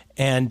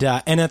 And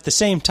at the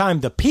same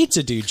time, the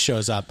pizza dude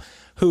shows up,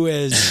 who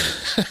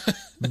is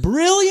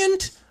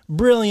brilliant,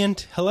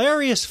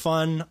 hilarious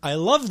fun. I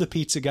love the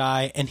pizza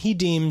guy, and he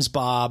deems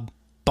Bob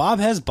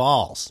has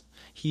balls.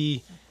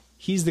 He's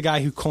the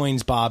guy who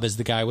coins Bob as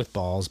the guy with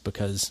balls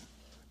because,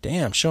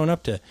 damn, showing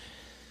up to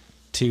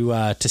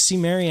see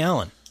Mary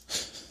Ellen.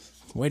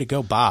 Way to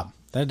go, Bob.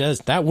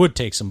 That would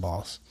take some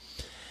balls.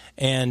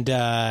 And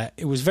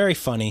it was very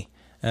funny.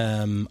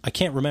 I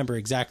can't remember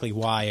exactly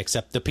why,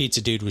 except the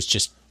pizza dude was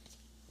just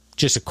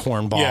a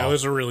cornball. Yeah, it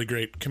was a really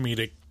great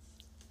comedic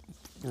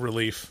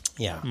relief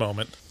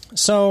moment.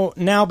 So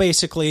now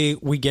basically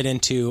we get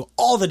into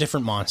all the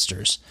different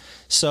monsters.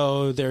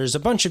 So there's a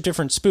bunch of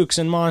different spooks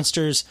and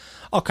monsters.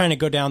 I'll kind of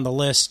go down the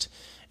list,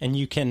 and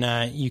you can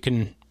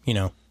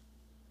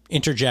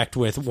interject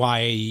with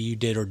why you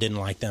did or didn't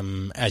like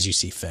them as you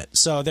see fit.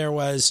 So there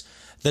was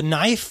the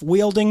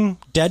knife-wielding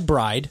dead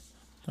bride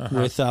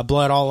with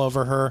blood all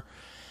over her.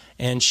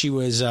 And she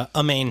was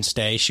a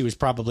mainstay. She was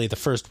probably the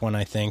first one,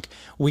 I think.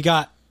 We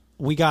got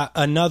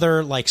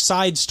another like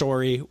side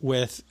story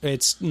with,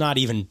 it's not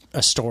even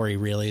a story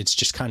really. It's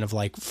just kind of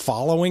like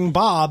following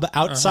Bob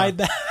outside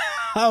the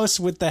house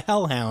with the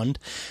hellhound.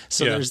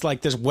 So there's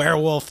like this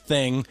werewolf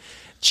thing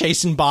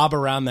chasing Bob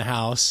around the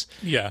house.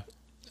 Yeah.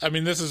 I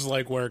mean, this is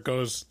like where it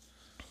goes.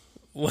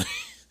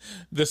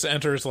 This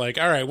enters like,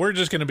 all right, we're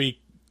just going to be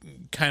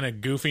kind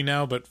of goofy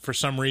now, but for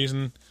some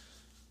reason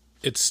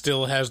it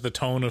still has the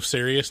tone of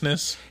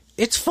seriousness.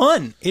 It's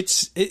fun.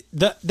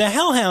 The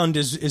Hellhound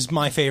is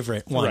my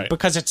favorite one, right,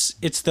 because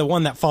it's the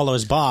one that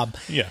follows Bob.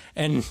 Yeah.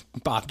 And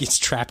Bob gets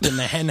trapped in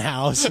the hen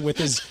house with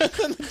his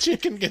And the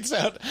chicken gets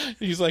out. And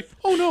he's like,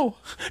 "Oh no,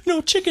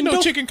 no chicken,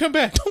 chicken, come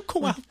back! Don't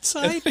go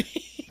outside." And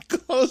he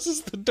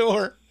closes the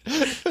door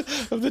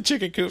of the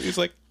chicken coop. He's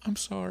like, "I'm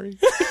sorry."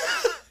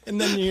 And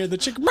then you hear the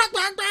chicken, "Bark,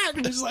 bark, bark,"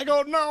 and he's like,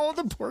 "Oh no,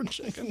 the poor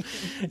chicken."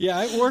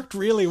 Yeah, it worked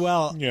really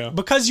well. Yeah.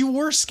 Because you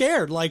were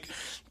scared. Like,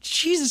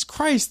 Jesus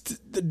Christ,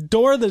 the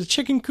door of the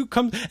chicken coop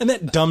comes, and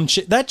that dumb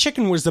that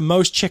chicken was the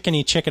most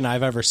chickeny chicken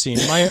I've ever seen.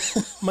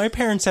 My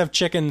parents have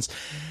chickens,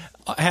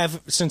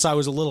 since I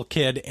was a little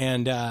kid,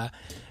 and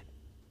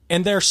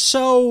they're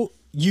so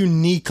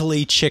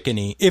uniquely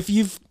chickeny. If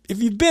you've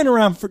been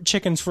around for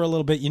chickens for a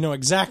little bit, you know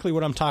exactly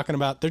what I'm talking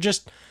about. They're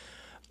just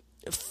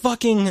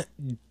fucking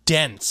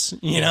dense,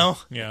 you know?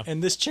 Yeah.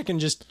 And this chicken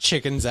just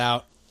chickens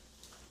out,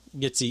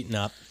 gets eaten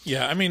up.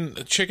 Yeah, I mean,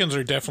 chickens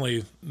are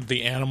definitely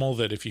the animal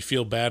that if you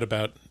feel bad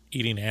about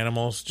eating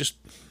animals, just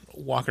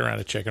walk around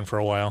a chicken for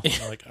a while.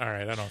 You're like, all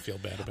right, I don't feel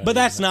bad about it. But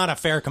that's not a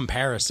fair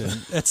comparison.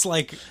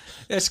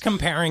 It's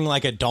comparing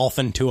like a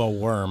dolphin to a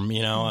worm,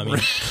 you know? I mean,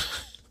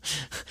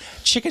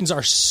 chickens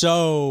are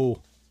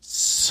so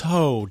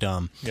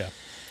dumb. Yeah.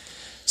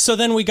 So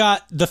then we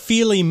got the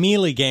Feely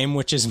Mealy game,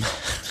 which is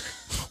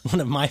one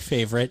of my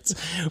favorites,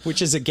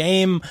 which is a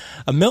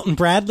Milton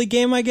Bradley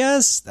game, I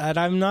guess, that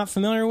I'm not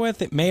familiar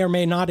with. It may or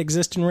may not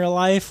exist in real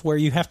life, where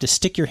you have to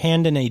stick your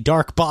hand in a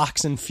dark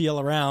box and feel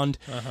around,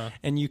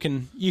 and you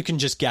can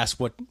just guess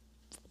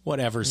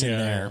whatever's in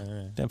there.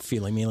 Yeah. That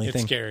Feely Mealy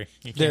thing. It's scary.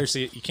 You can't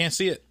see it. You can't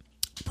see it.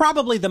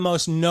 Probably the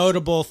most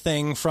notable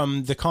thing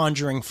from the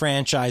Conjuring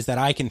franchise that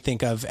I can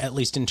think of, at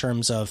least in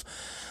terms of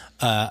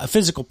a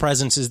physical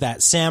presence, is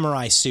that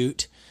samurai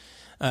suit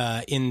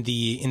in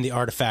the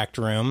artifact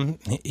room.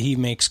 He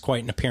makes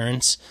quite an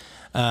appearance.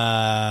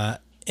 And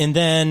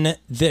then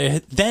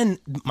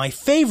my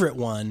favorite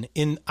one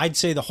in, I'd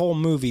say, the whole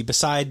movie,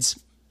 besides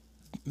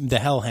the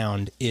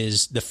Hellhound,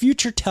 is the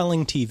future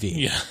telling TV.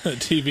 Yeah, a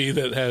TV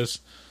that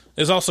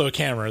is also a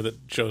camera that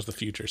shows the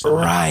future.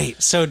 Somehow. Right.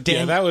 So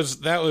yeah, that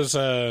was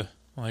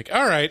like,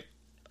 all right,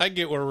 I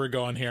get where we're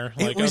going here.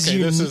 Like, okay,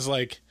 this is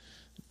like,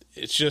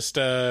 it's just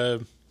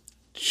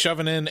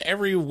shoving in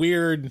every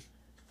weird,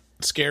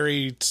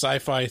 scary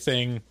sci-fi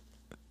thing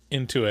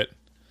into it.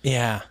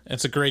 Yeah,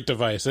 it's a great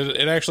device.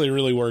 It actually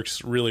really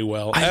works really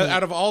well.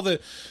 Out of all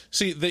the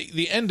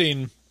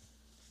ending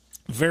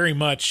very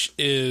much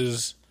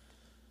is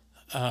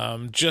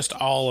just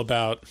all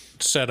about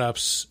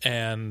setups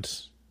and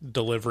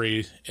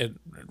delivery. It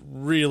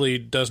really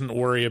doesn't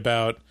worry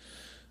about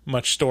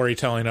much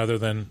storytelling other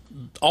than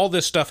all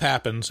this stuff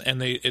happens,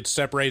 and it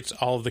separates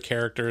all of the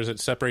characters.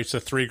 It separates the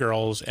three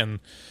girls, and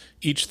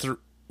each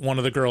one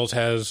of the girls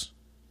has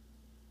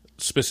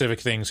specific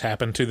things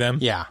happen to them.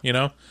 Yeah, you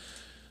know.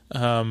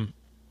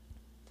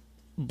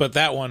 But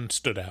that one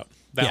stood out.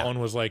 That one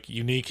was like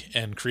unique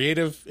and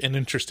creative and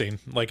interesting.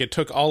 Like, it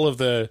took all of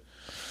the,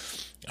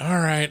 all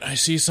right, I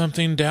see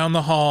something down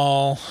the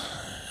hall.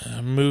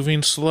 I'm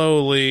moving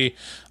slowly.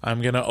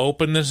 I'm going to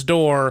open this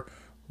door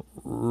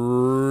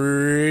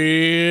real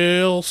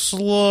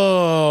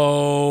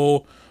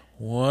slow.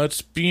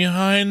 What's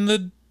behind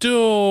the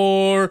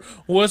door?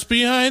 What's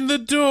behind the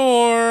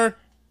door?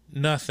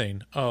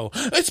 Nothing. Oh,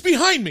 it's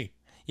behind me.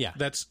 Yeah.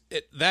 That's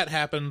it. That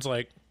happens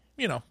like,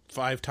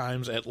 5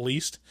 times at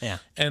least. Yeah.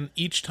 And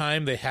each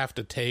time they have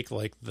to take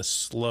like the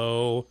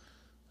slow,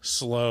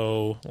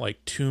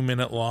 like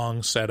 2-minute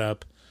long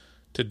setup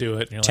to do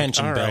it. And you're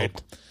tension like, all build.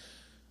 right.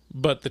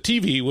 But the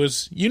TV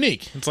was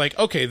unique. It's like,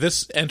 okay,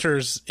 this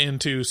enters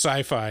into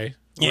sci-fi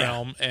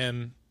realm,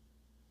 and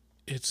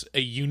it's a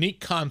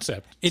unique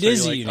concept. It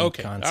is a unique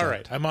concept. All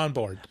right, I'm on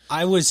board.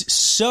 I was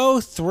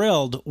so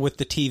thrilled with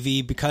the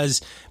TV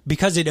because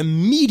it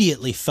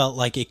immediately felt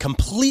like a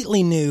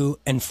completely new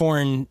and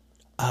foreign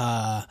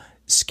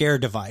scare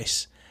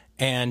device,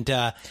 and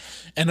it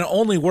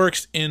only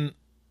works in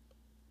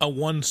a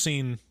one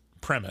scene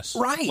premise.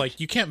 Right? Like,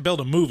 you can't build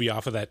a movie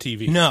off of that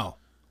TV. No.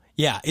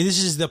 Yeah,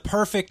 this is the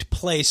perfect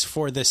place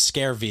for this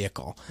scare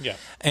vehicle. Yeah.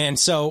 And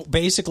so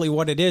basically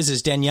what it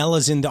is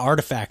Daniela's in the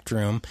artifact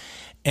room,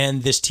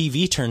 and this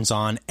TV turns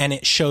on, and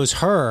it shows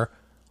her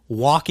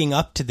walking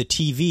up to the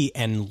TV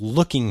and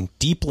looking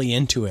deeply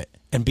into it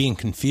and being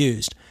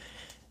confused.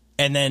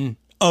 And then,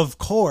 of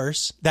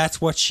course, that's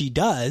what she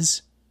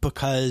does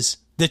because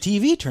the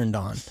TV turned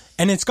on,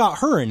 and it's got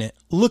her in it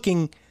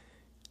looking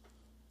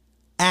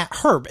at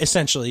her,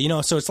 essentially,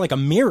 so it's like a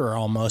mirror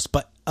almost,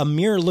 but a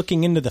mirror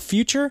looking into the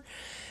future.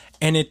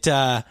 And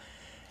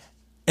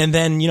and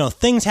then,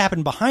 things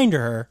happen behind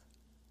her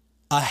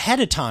ahead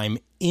of time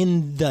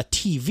in the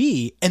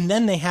TV, and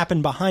then they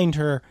happen behind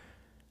her,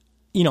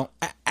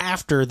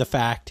 after the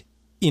fact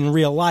in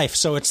real life.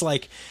 So it's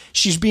like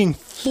she's being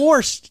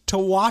forced to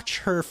watch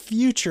her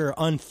future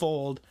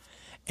unfold,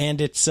 and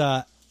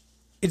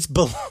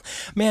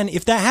man,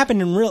 if that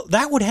happened in real,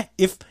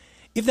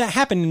 if that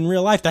happened in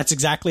real life, that's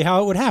exactly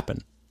how it would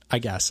happen, I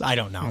guess. I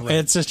don't know. Right.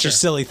 It's just a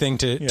silly thing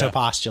to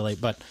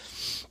postulate, but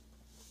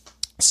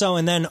So,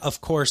 and then,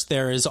 of course,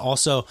 there is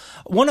also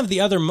one of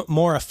the other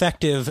more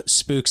effective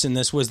spooks in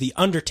this was the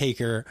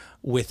Undertaker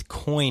with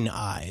coin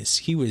eyes.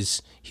 He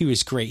was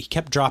great. He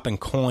kept dropping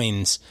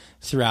coins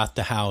throughout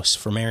the house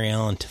for Mary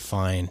Ellen to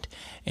find,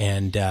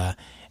 and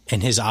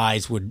his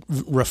eyes would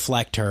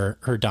reflect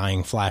her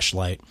dying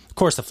flashlight. Of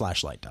course, the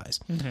flashlight dies.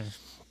 Mm-hmm.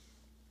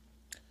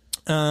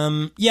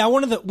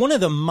 One of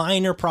the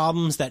minor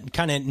problems that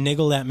kind of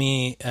niggled at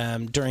me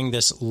during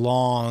this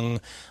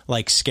long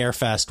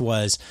scarefest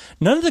was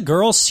none of the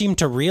girls seemed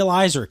to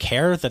realize or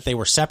care that they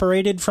were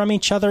separated from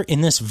each other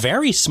in this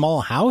very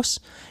small house.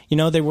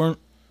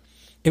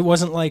 It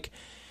wasn't like,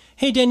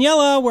 hey,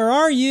 Daniela, where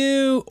are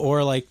you?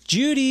 Or like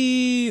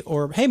Judy,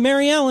 or hey,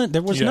 Mary Ellen.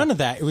 There was none of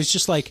that. It was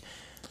just like,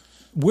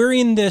 we're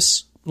in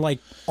this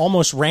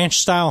almost ranch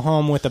style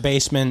home with a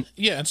basement.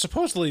 Yeah, and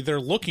supposedly they're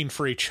looking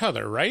for each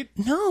other, right?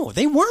 No,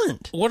 they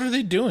weren't. What are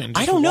they doing?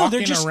 I don't know.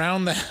 They're just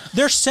around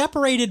they're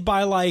separated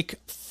by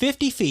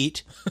 50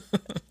 feet,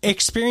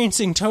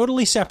 experiencing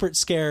totally separate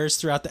scares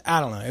throughout the.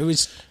 I don't know. It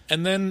was.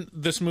 And then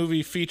this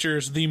movie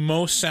features the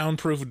most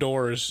soundproof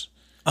doors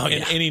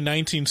in any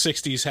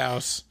 1960s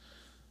house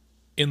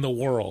in the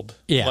world.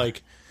 Yeah,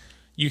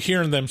 you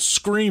hear them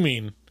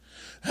screaming,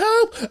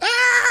 "Help!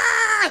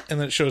 Ah!" And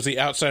then it shows the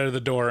outside of the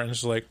door, and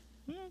it's like,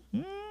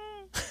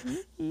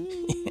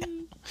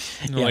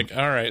 like,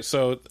 all right,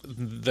 so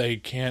they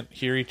can't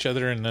hear each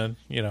other in a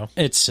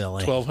it's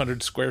silly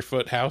 1,200 square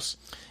foot house.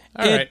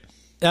 All right.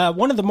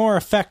 One of the more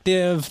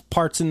effective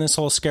parts in this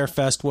whole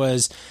scarefest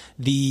was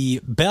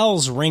the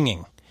bells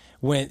ringing.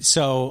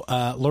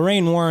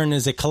 Lorraine Warren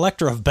is a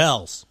collector of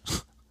bells.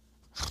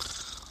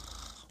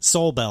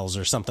 Soul bells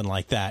or something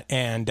like that,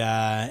 and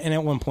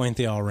at one point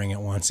they all ring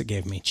at once. It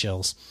gave me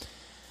chills.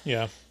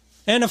 Yeah.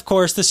 And of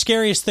course, the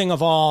scariest thing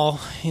of all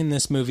in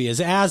this movie is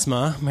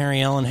asthma.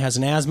 Mary Ellen has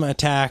an asthma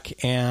attack,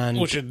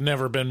 which had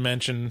never been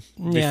mentioned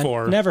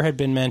before. Never had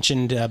been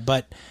mentioned.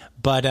 But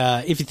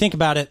if you think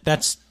about it,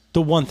 that's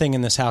the one thing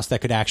in this house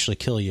that could actually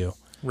kill you,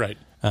 right?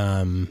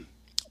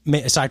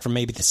 Aside from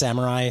maybe the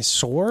samurai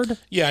sword.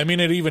 Yeah, I mean,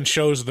 it even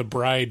shows the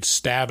bride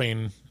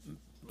stabbing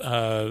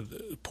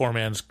poor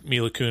man's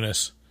Mila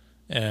Kunis,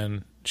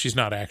 and she's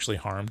not actually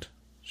harmed.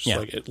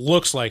 It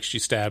looks like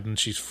she's stabbed, and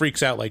she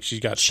freaks out like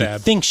she got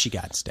stabbed. She thinks she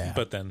got stabbed.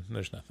 But then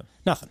there's nothing.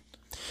 Nothing.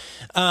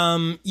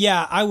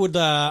 I would,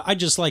 I'd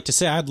just like to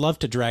say I'd love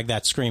to drag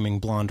that screaming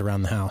blonde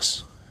around the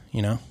house.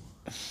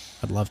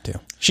 I'd love to.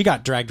 She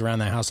got dragged around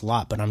that house a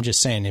lot, but I'm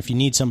just saying, if you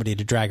need somebody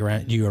to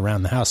drag you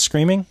around the house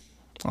screaming,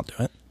 I'll do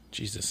it.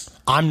 Jesus.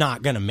 I'm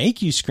not going to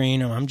make you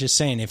scream. I'm just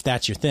saying, if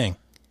that's your thing.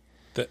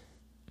 That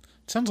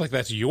sounds like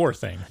that's your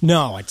thing.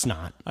 No, it's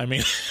not. I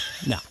mean...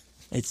 No,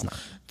 it's not.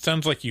 It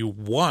sounds like you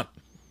want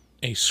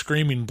a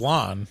screaming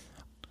blonde.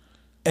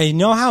 I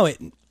know how it...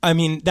 I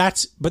mean, I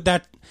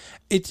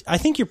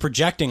think you're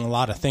projecting a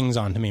lot of things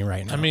onto me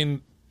right now. I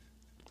mean,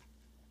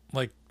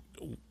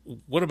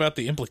 what about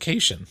the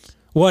implication?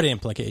 What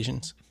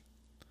implications?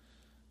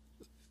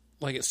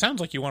 It sounds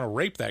like you want to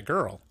rape that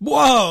girl.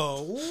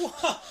 Whoa!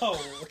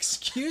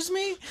 Excuse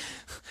me?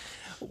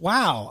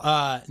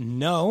 Wow.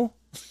 No.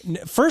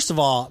 First of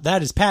all,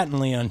 that is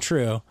patently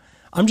untrue.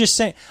 I'm just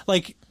saying,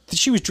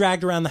 she was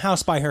dragged around the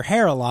house by her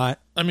hair a lot.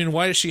 I mean,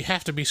 why does she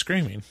have to be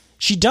screaming?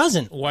 She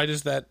doesn't. Why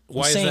is that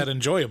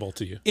enjoyable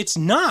to you? It's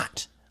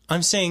not.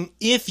 I'm saying,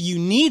 if you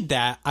need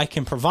that, I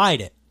can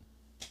provide it.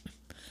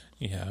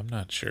 Yeah, I'm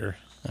not sure.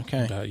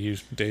 Okay. About you,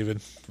 David.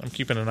 I'm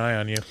keeping an eye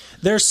on you.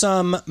 There's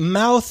some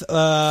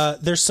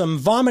there's some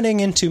vomiting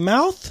into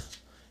mouth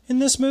in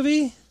this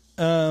movie.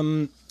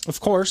 Of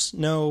course,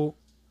 no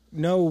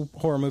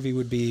horror movie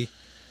would be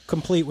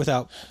complete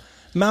without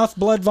mouth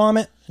blood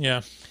vomit.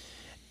 Yeah.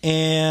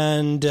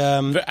 And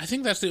I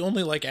think that's the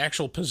only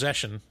actual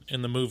possession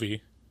in the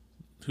movie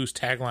whose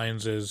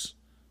taglines is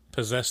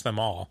 "possess them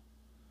all."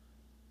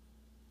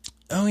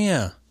 Oh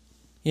yeah.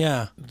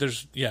 Yeah.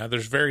 There's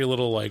very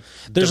little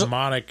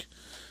demonic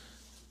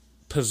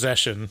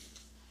possession.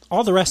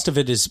 All the rest of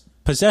it is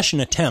possession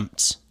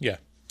attempts. Yeah.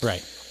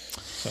 Right.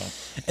 So.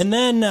 And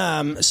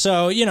then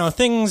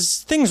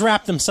things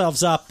wrap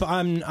themselves up.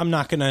 I'm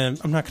not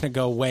gonna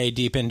go way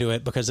deep into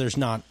it because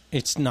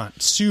it's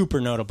not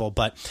super notable,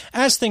 but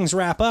as things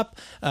wrap up,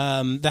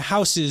 the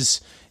house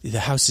is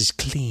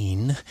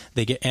clean.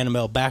 They get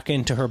Annabelle back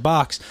into her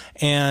box,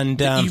 and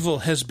the evil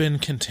has been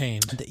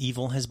contained. The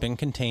evil has been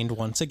contained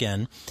once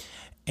again.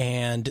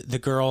 And the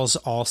girls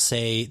all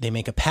say, they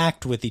make a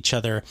pact with each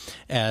other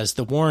as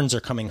the Warrens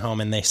are coming home,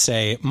 and they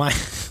say,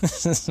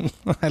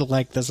 I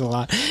like this a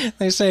lot.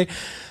 They say,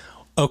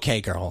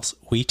 okay, girls,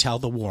 we tell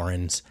the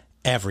Warrens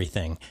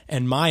everything.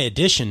 And my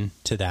addition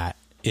to that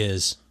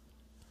is,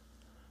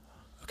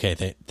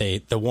 okay,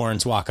 the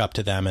Warrens walk up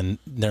to them and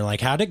they're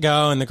like, how'd it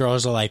go? And the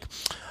girls are like,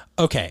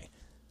 okay,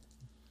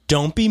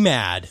 don't be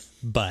mad,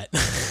 but...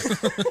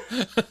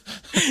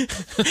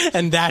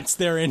 And that's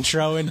their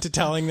intro into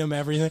telling them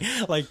everything.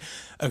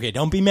 Okay,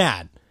 don't be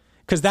mad.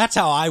 Because that's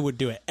how I would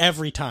do it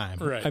every time.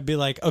 Right. I'd be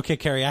like, okay,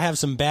 Carrie, I have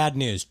some bad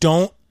news.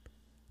 Don't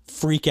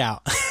freak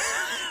out.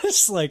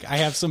 It's I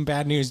have some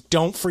bad news.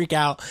 Don't freak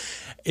out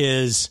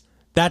is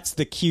That's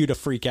the cue to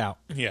freak out.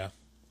 Yeah.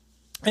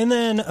 And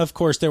then, of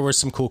course, there were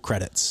some cool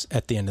credits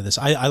at the end of this.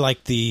 I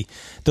like the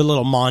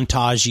little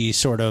montage-y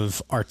sort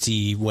of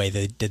artsy way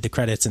they did the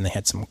credits, and they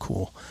had some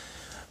cool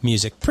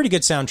music. Pretty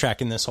good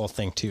soundtrack in this whole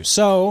thing, too.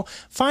 So,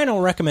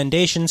 final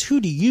recommendations. Who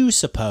do you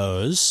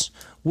suppose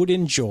would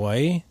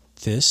enjoy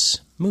this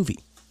movie?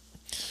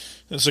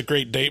 It's a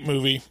great date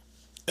movie.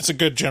 It's a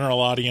good general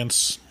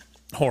audience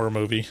horror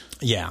movie.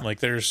 Yeah. Like,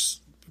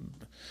 there's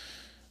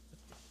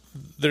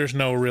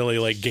no really,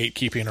 like,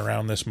 gatekeeping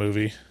around this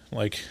movie.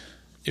 Like,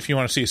 if you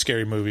want to see a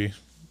scary movie,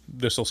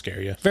 this will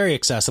scare you. Very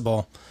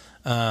accessible.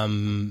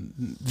 It's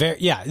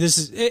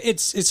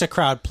a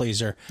crowd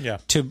pleaser. Yeah.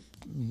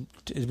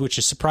 Which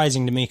is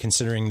surprising to me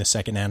considering the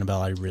second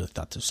Annabelle. I really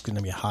thought this was going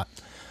to be a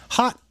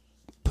hot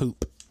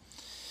poop.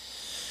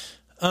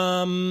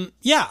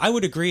 Yeah, I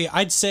would agree.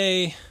 I'd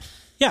say,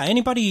 yeah,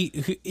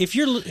 anybody if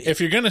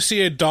you're going to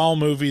see a doll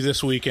movie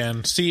this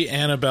weekend, see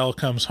Annabelle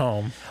Comes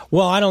Home.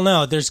 Well, I don't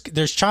know.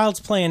 There's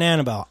Child's Play and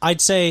Annabelle. I'd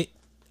say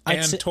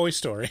Toy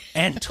Story.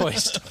 And Toy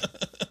Story.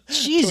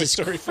 Jesus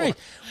Toy Story Christ.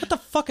 4. What the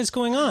fuck is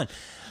going on?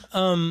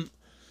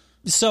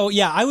 So,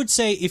 yeah, I would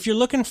say if you're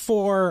looking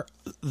for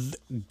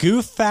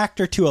goof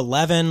factor to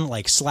 11,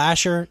 like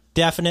slasher,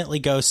 definitely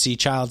go see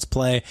Child's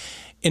Play.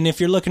 And if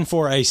you're looking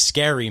for a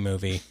scary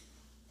movie,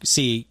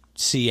 see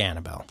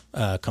Annabelle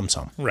Comes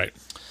Home. Right.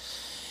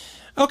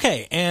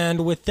 Okay,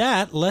 and with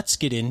that, let's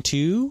get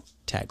into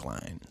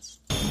taglines.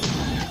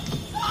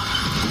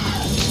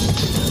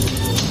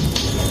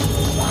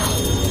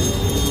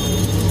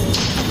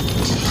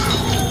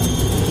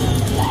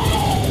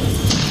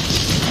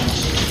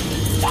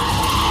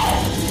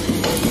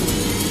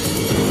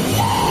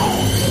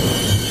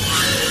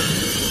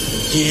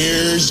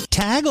 Here's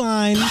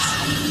taglines.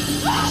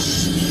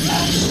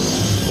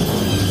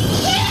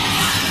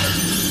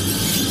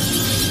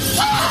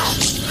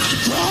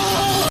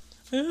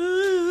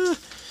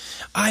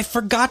 I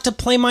forgot to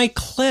play my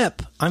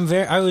clip. Darn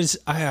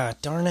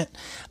it.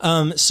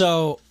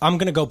 So I'm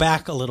going to go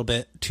back a little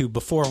bit to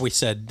before we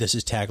said this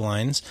is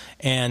taglines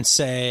and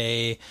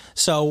say,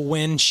 so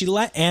when she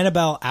let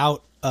Annabelle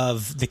out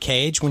of the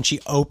cage, when she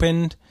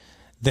opened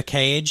the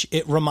cage,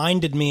 it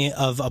reminded me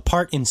of a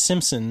part in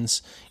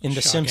Simpsons, in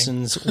The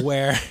Simpsons,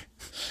 where,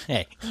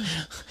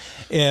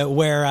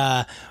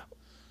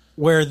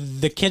 where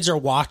the kids are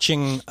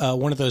watching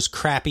one of those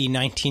crappy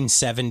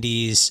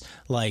 1970s,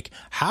 like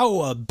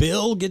how a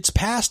bill gets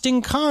passed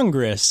in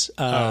Congress.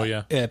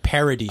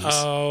 Parodies.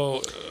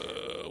 Oh,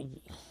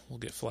 we'll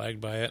get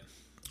flagged by it.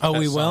 Oh,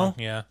 we will?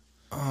 Yeah.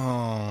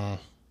 Oh.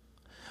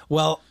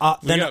 Well,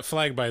 we got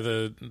flagged by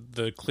the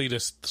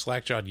Cletus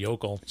slack-jawed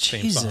yokel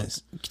theme song.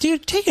 Jesus,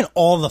 dude, taking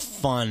all the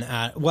fun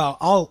out. Well,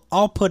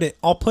 I'll put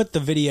the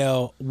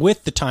video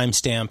with the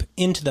timestamp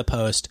into the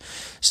post.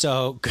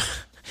 So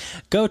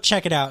go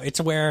check it out. It's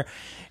where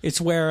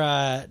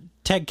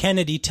Ted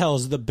Kennedy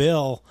tells the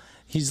Bill.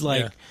 He's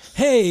like,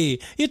 "Hey,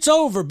 it's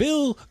over,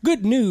 Bill.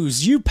 Good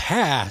news, you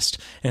passed."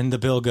 And the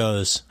Bill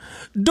goes,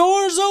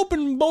 "Doors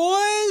open,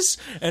 boys!"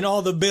 And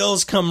all the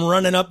Bills come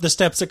running up the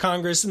steps of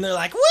Congress, and they're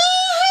like, "Woo!"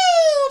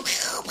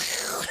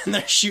 And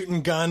they're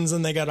shooting guns,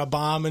 and they got a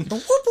bomb, and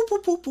whoop, whoop,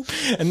 whoop, whoop, whoop.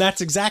 And that's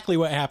exactly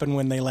what happened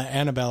when they let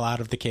Annabelle out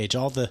of the cage.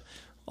 All the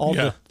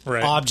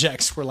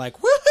objects were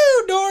like,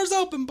 "Woohoo! Doors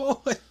open,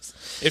 boys!"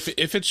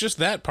 If it's just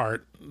that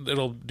part,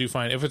 it'll do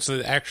fine. If it's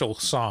the actual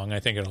song,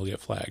 I think it'll get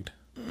flagged.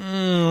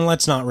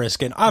 Let's not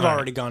risk it. I've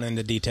already gone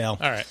into detail.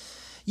 All right.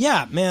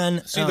 Yeah,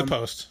 man. See the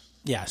post.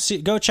 Yeah,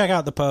 go check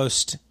out the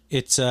post.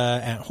 It's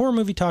at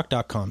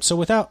horrormovietalk.com. So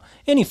without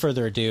any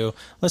further ado,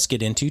 let's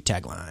get into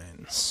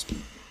taglines.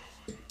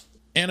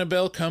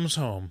 Annabelle Comes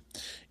Home.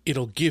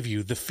 It'll give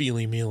you the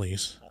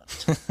feely-mealies.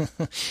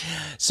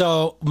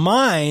 So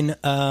mine,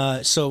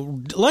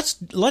 let's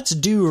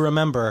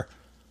remember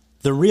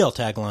the real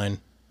tagline,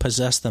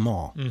 possess them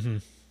all. Mm-hmm.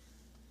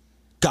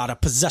 Gotta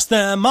possess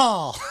them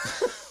all.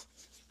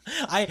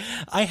 I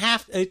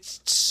have,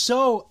 it's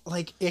so,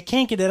 like, I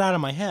can't get it out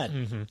of my head.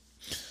 Mm-hmm.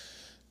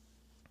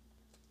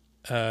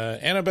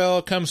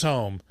 Annabelle Comes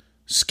Home.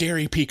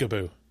 Scary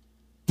Peekaboo.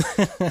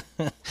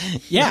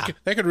 Yeah.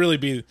 That could really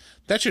be,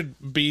 that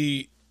should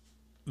be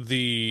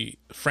the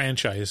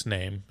franchise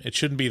name. It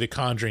shouldn't be the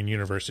Conjuring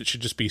universe. It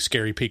should just be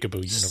Scary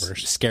Peekaboo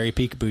universe. Scary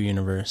Peekaboo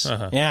universe.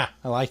 Uh-huh. Yeah,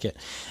 I like it.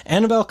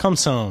 Annabelle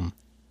Comes Home.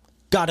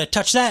 Gotta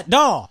touch that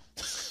doll.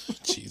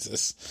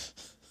 Jesus.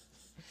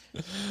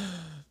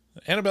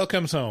 Annabelle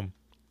Comes Home.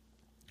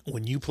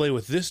 When you play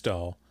with this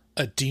doll,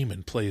 a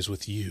demon plays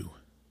with you.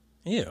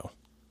 Ew.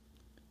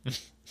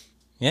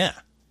 Yeah.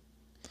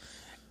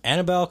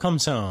 Annabelle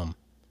Comes Home.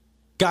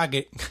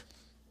 Gotta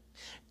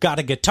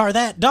guitar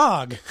that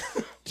dog.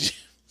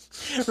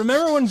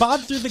 Remember when Bob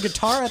threw the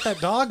guitar at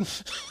that dog?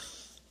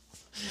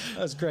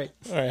 That was great.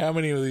 All right, how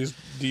many of these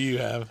do you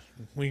have?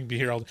 We can be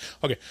here all day.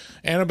 Okay,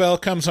 Annabelle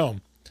Comes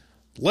Home.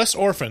 Less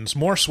orphans,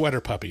 more sweater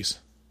puppies.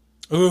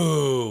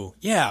 Ooh,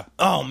 yeah.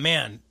 Oh,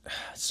 man.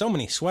 So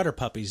many sweater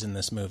puppies in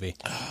this movie.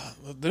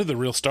 They're the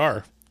real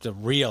star. The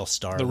real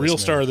star. The real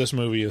star of this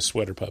movie is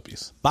sweater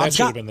puppies. That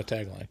should have been the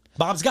tagline.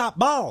 Bob's got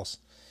balls.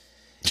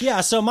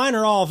 Yeah, so mine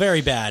are all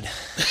very bad.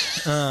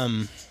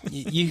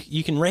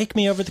 You can rake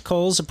me over the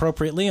coals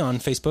appropriately on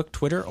Facebook,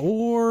 Twitter,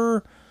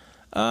 or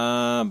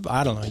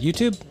I don't know,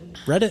 YouTube,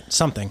 Reddit,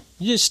 something.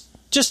 Just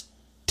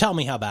tell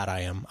me how bad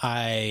I am.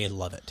 I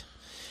love it.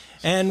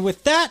 And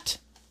with that,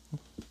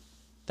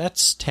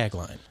 that's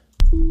tagline.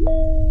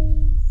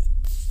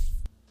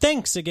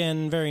 Thanks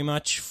again very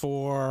much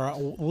for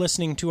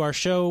listening to our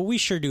show. We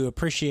sure do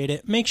appreciate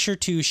it. Make sure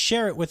to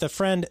share it with a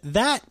friend.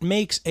 That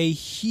makes a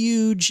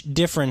huge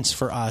difference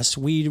for us.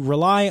 We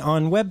rely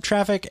on web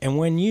traffic, and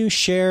when you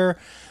share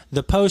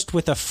the post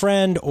with a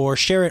friend or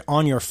share it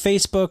on your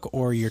Facebook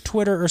or your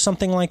Twitter or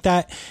something like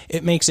that,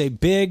 it makes a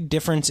big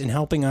difference in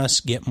helping us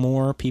get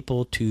more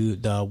people to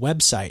the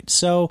website.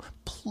 So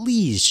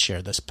please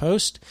share this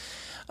post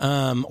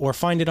or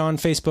find it on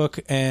Facebook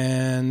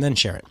and then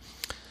share it.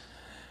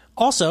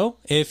 Also,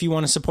 if you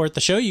want to support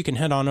the show, you can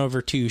head on over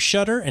to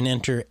Shudder and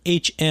enter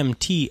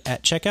HMT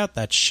at checkout.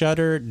 That's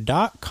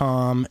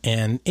shudder.com.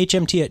 And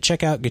HMT at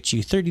checkout gets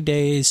you 30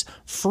 days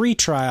free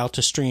trial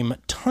to stream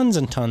tons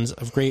and tons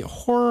of great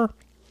horror.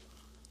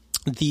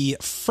 The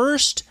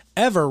first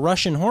ever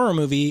Russian horror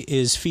movie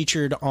is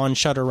featured on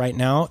Shudder right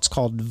now. It's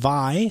called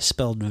Vi,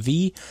 spelled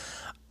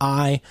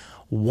VIY.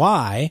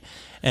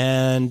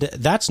 And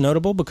that's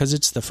notable because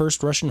it's the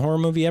first Russian horror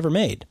movie ever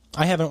made.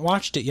 I haven't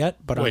watched it yet,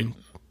 but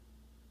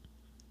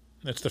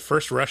That's the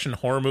first Russian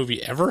horror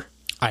movie ever?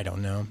 I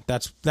don't know.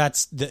 That's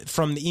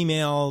from the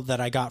email that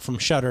I got from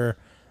Shudder.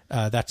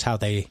 That's how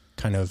they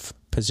kind of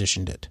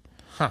positioned it.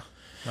 Huh.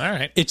 All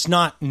right. It's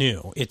not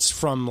new. It's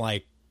from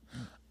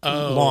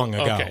long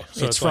ago. Okay.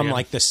 So it's from the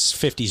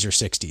 50s or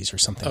 60s or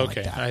something like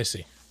that. Okay, I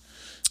see.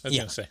 I was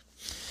going to say.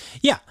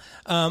 Yeah.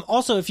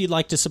 Also, if you'd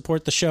like to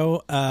support the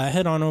show,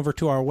 head on over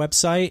to our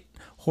website,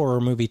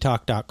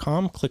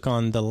 horrormovietalk.com. Click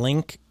on the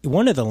link,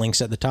 one of the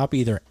links at the top,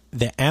 either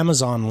the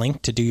Amazon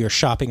link to do your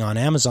shopping on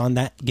Amazon.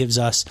 That gives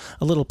us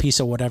a little piece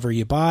of whatever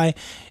you buy.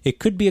 It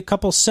could be a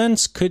couple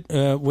cents,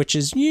 which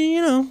is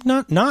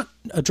not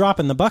a drop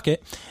in the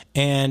bucket,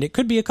 and it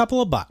could be a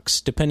couple of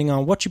bucks depending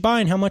on what you buy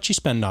and how much you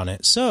spend on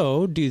it.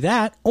 So do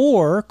that,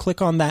 or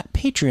click on that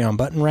Patreon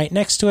button right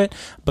next to it,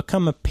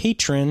 become a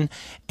patron,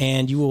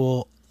 and you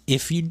will,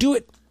 if you do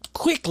it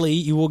quickly,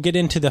 you will get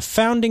into the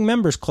founding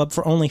members club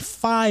for only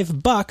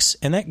 $5,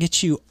 and that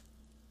gets you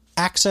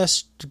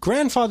access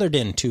grandfathered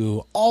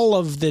into all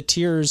of the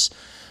tiers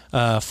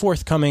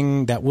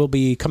forthcoming that will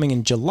be coming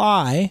in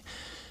July,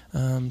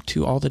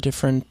 to all the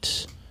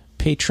different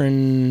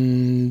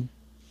patron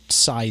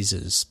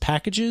sizes,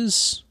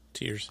 packages,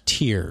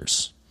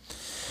 tiers.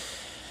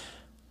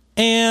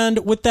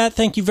 And with that,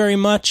 thank you very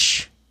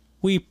much.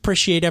 We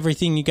appreciate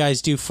everything you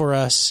guys do for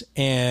us,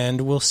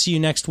 and we'll see you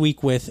next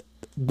week with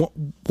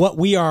what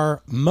we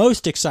are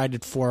most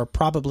excited for,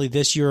 probably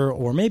this year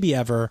or maybe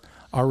ever,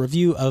 our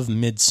review of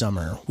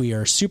Midsommar. We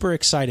are super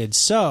excited.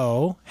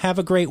 So have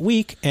a great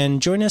week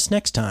and join us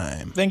next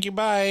time. Thank you.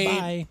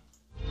 Bye.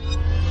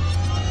 Bye.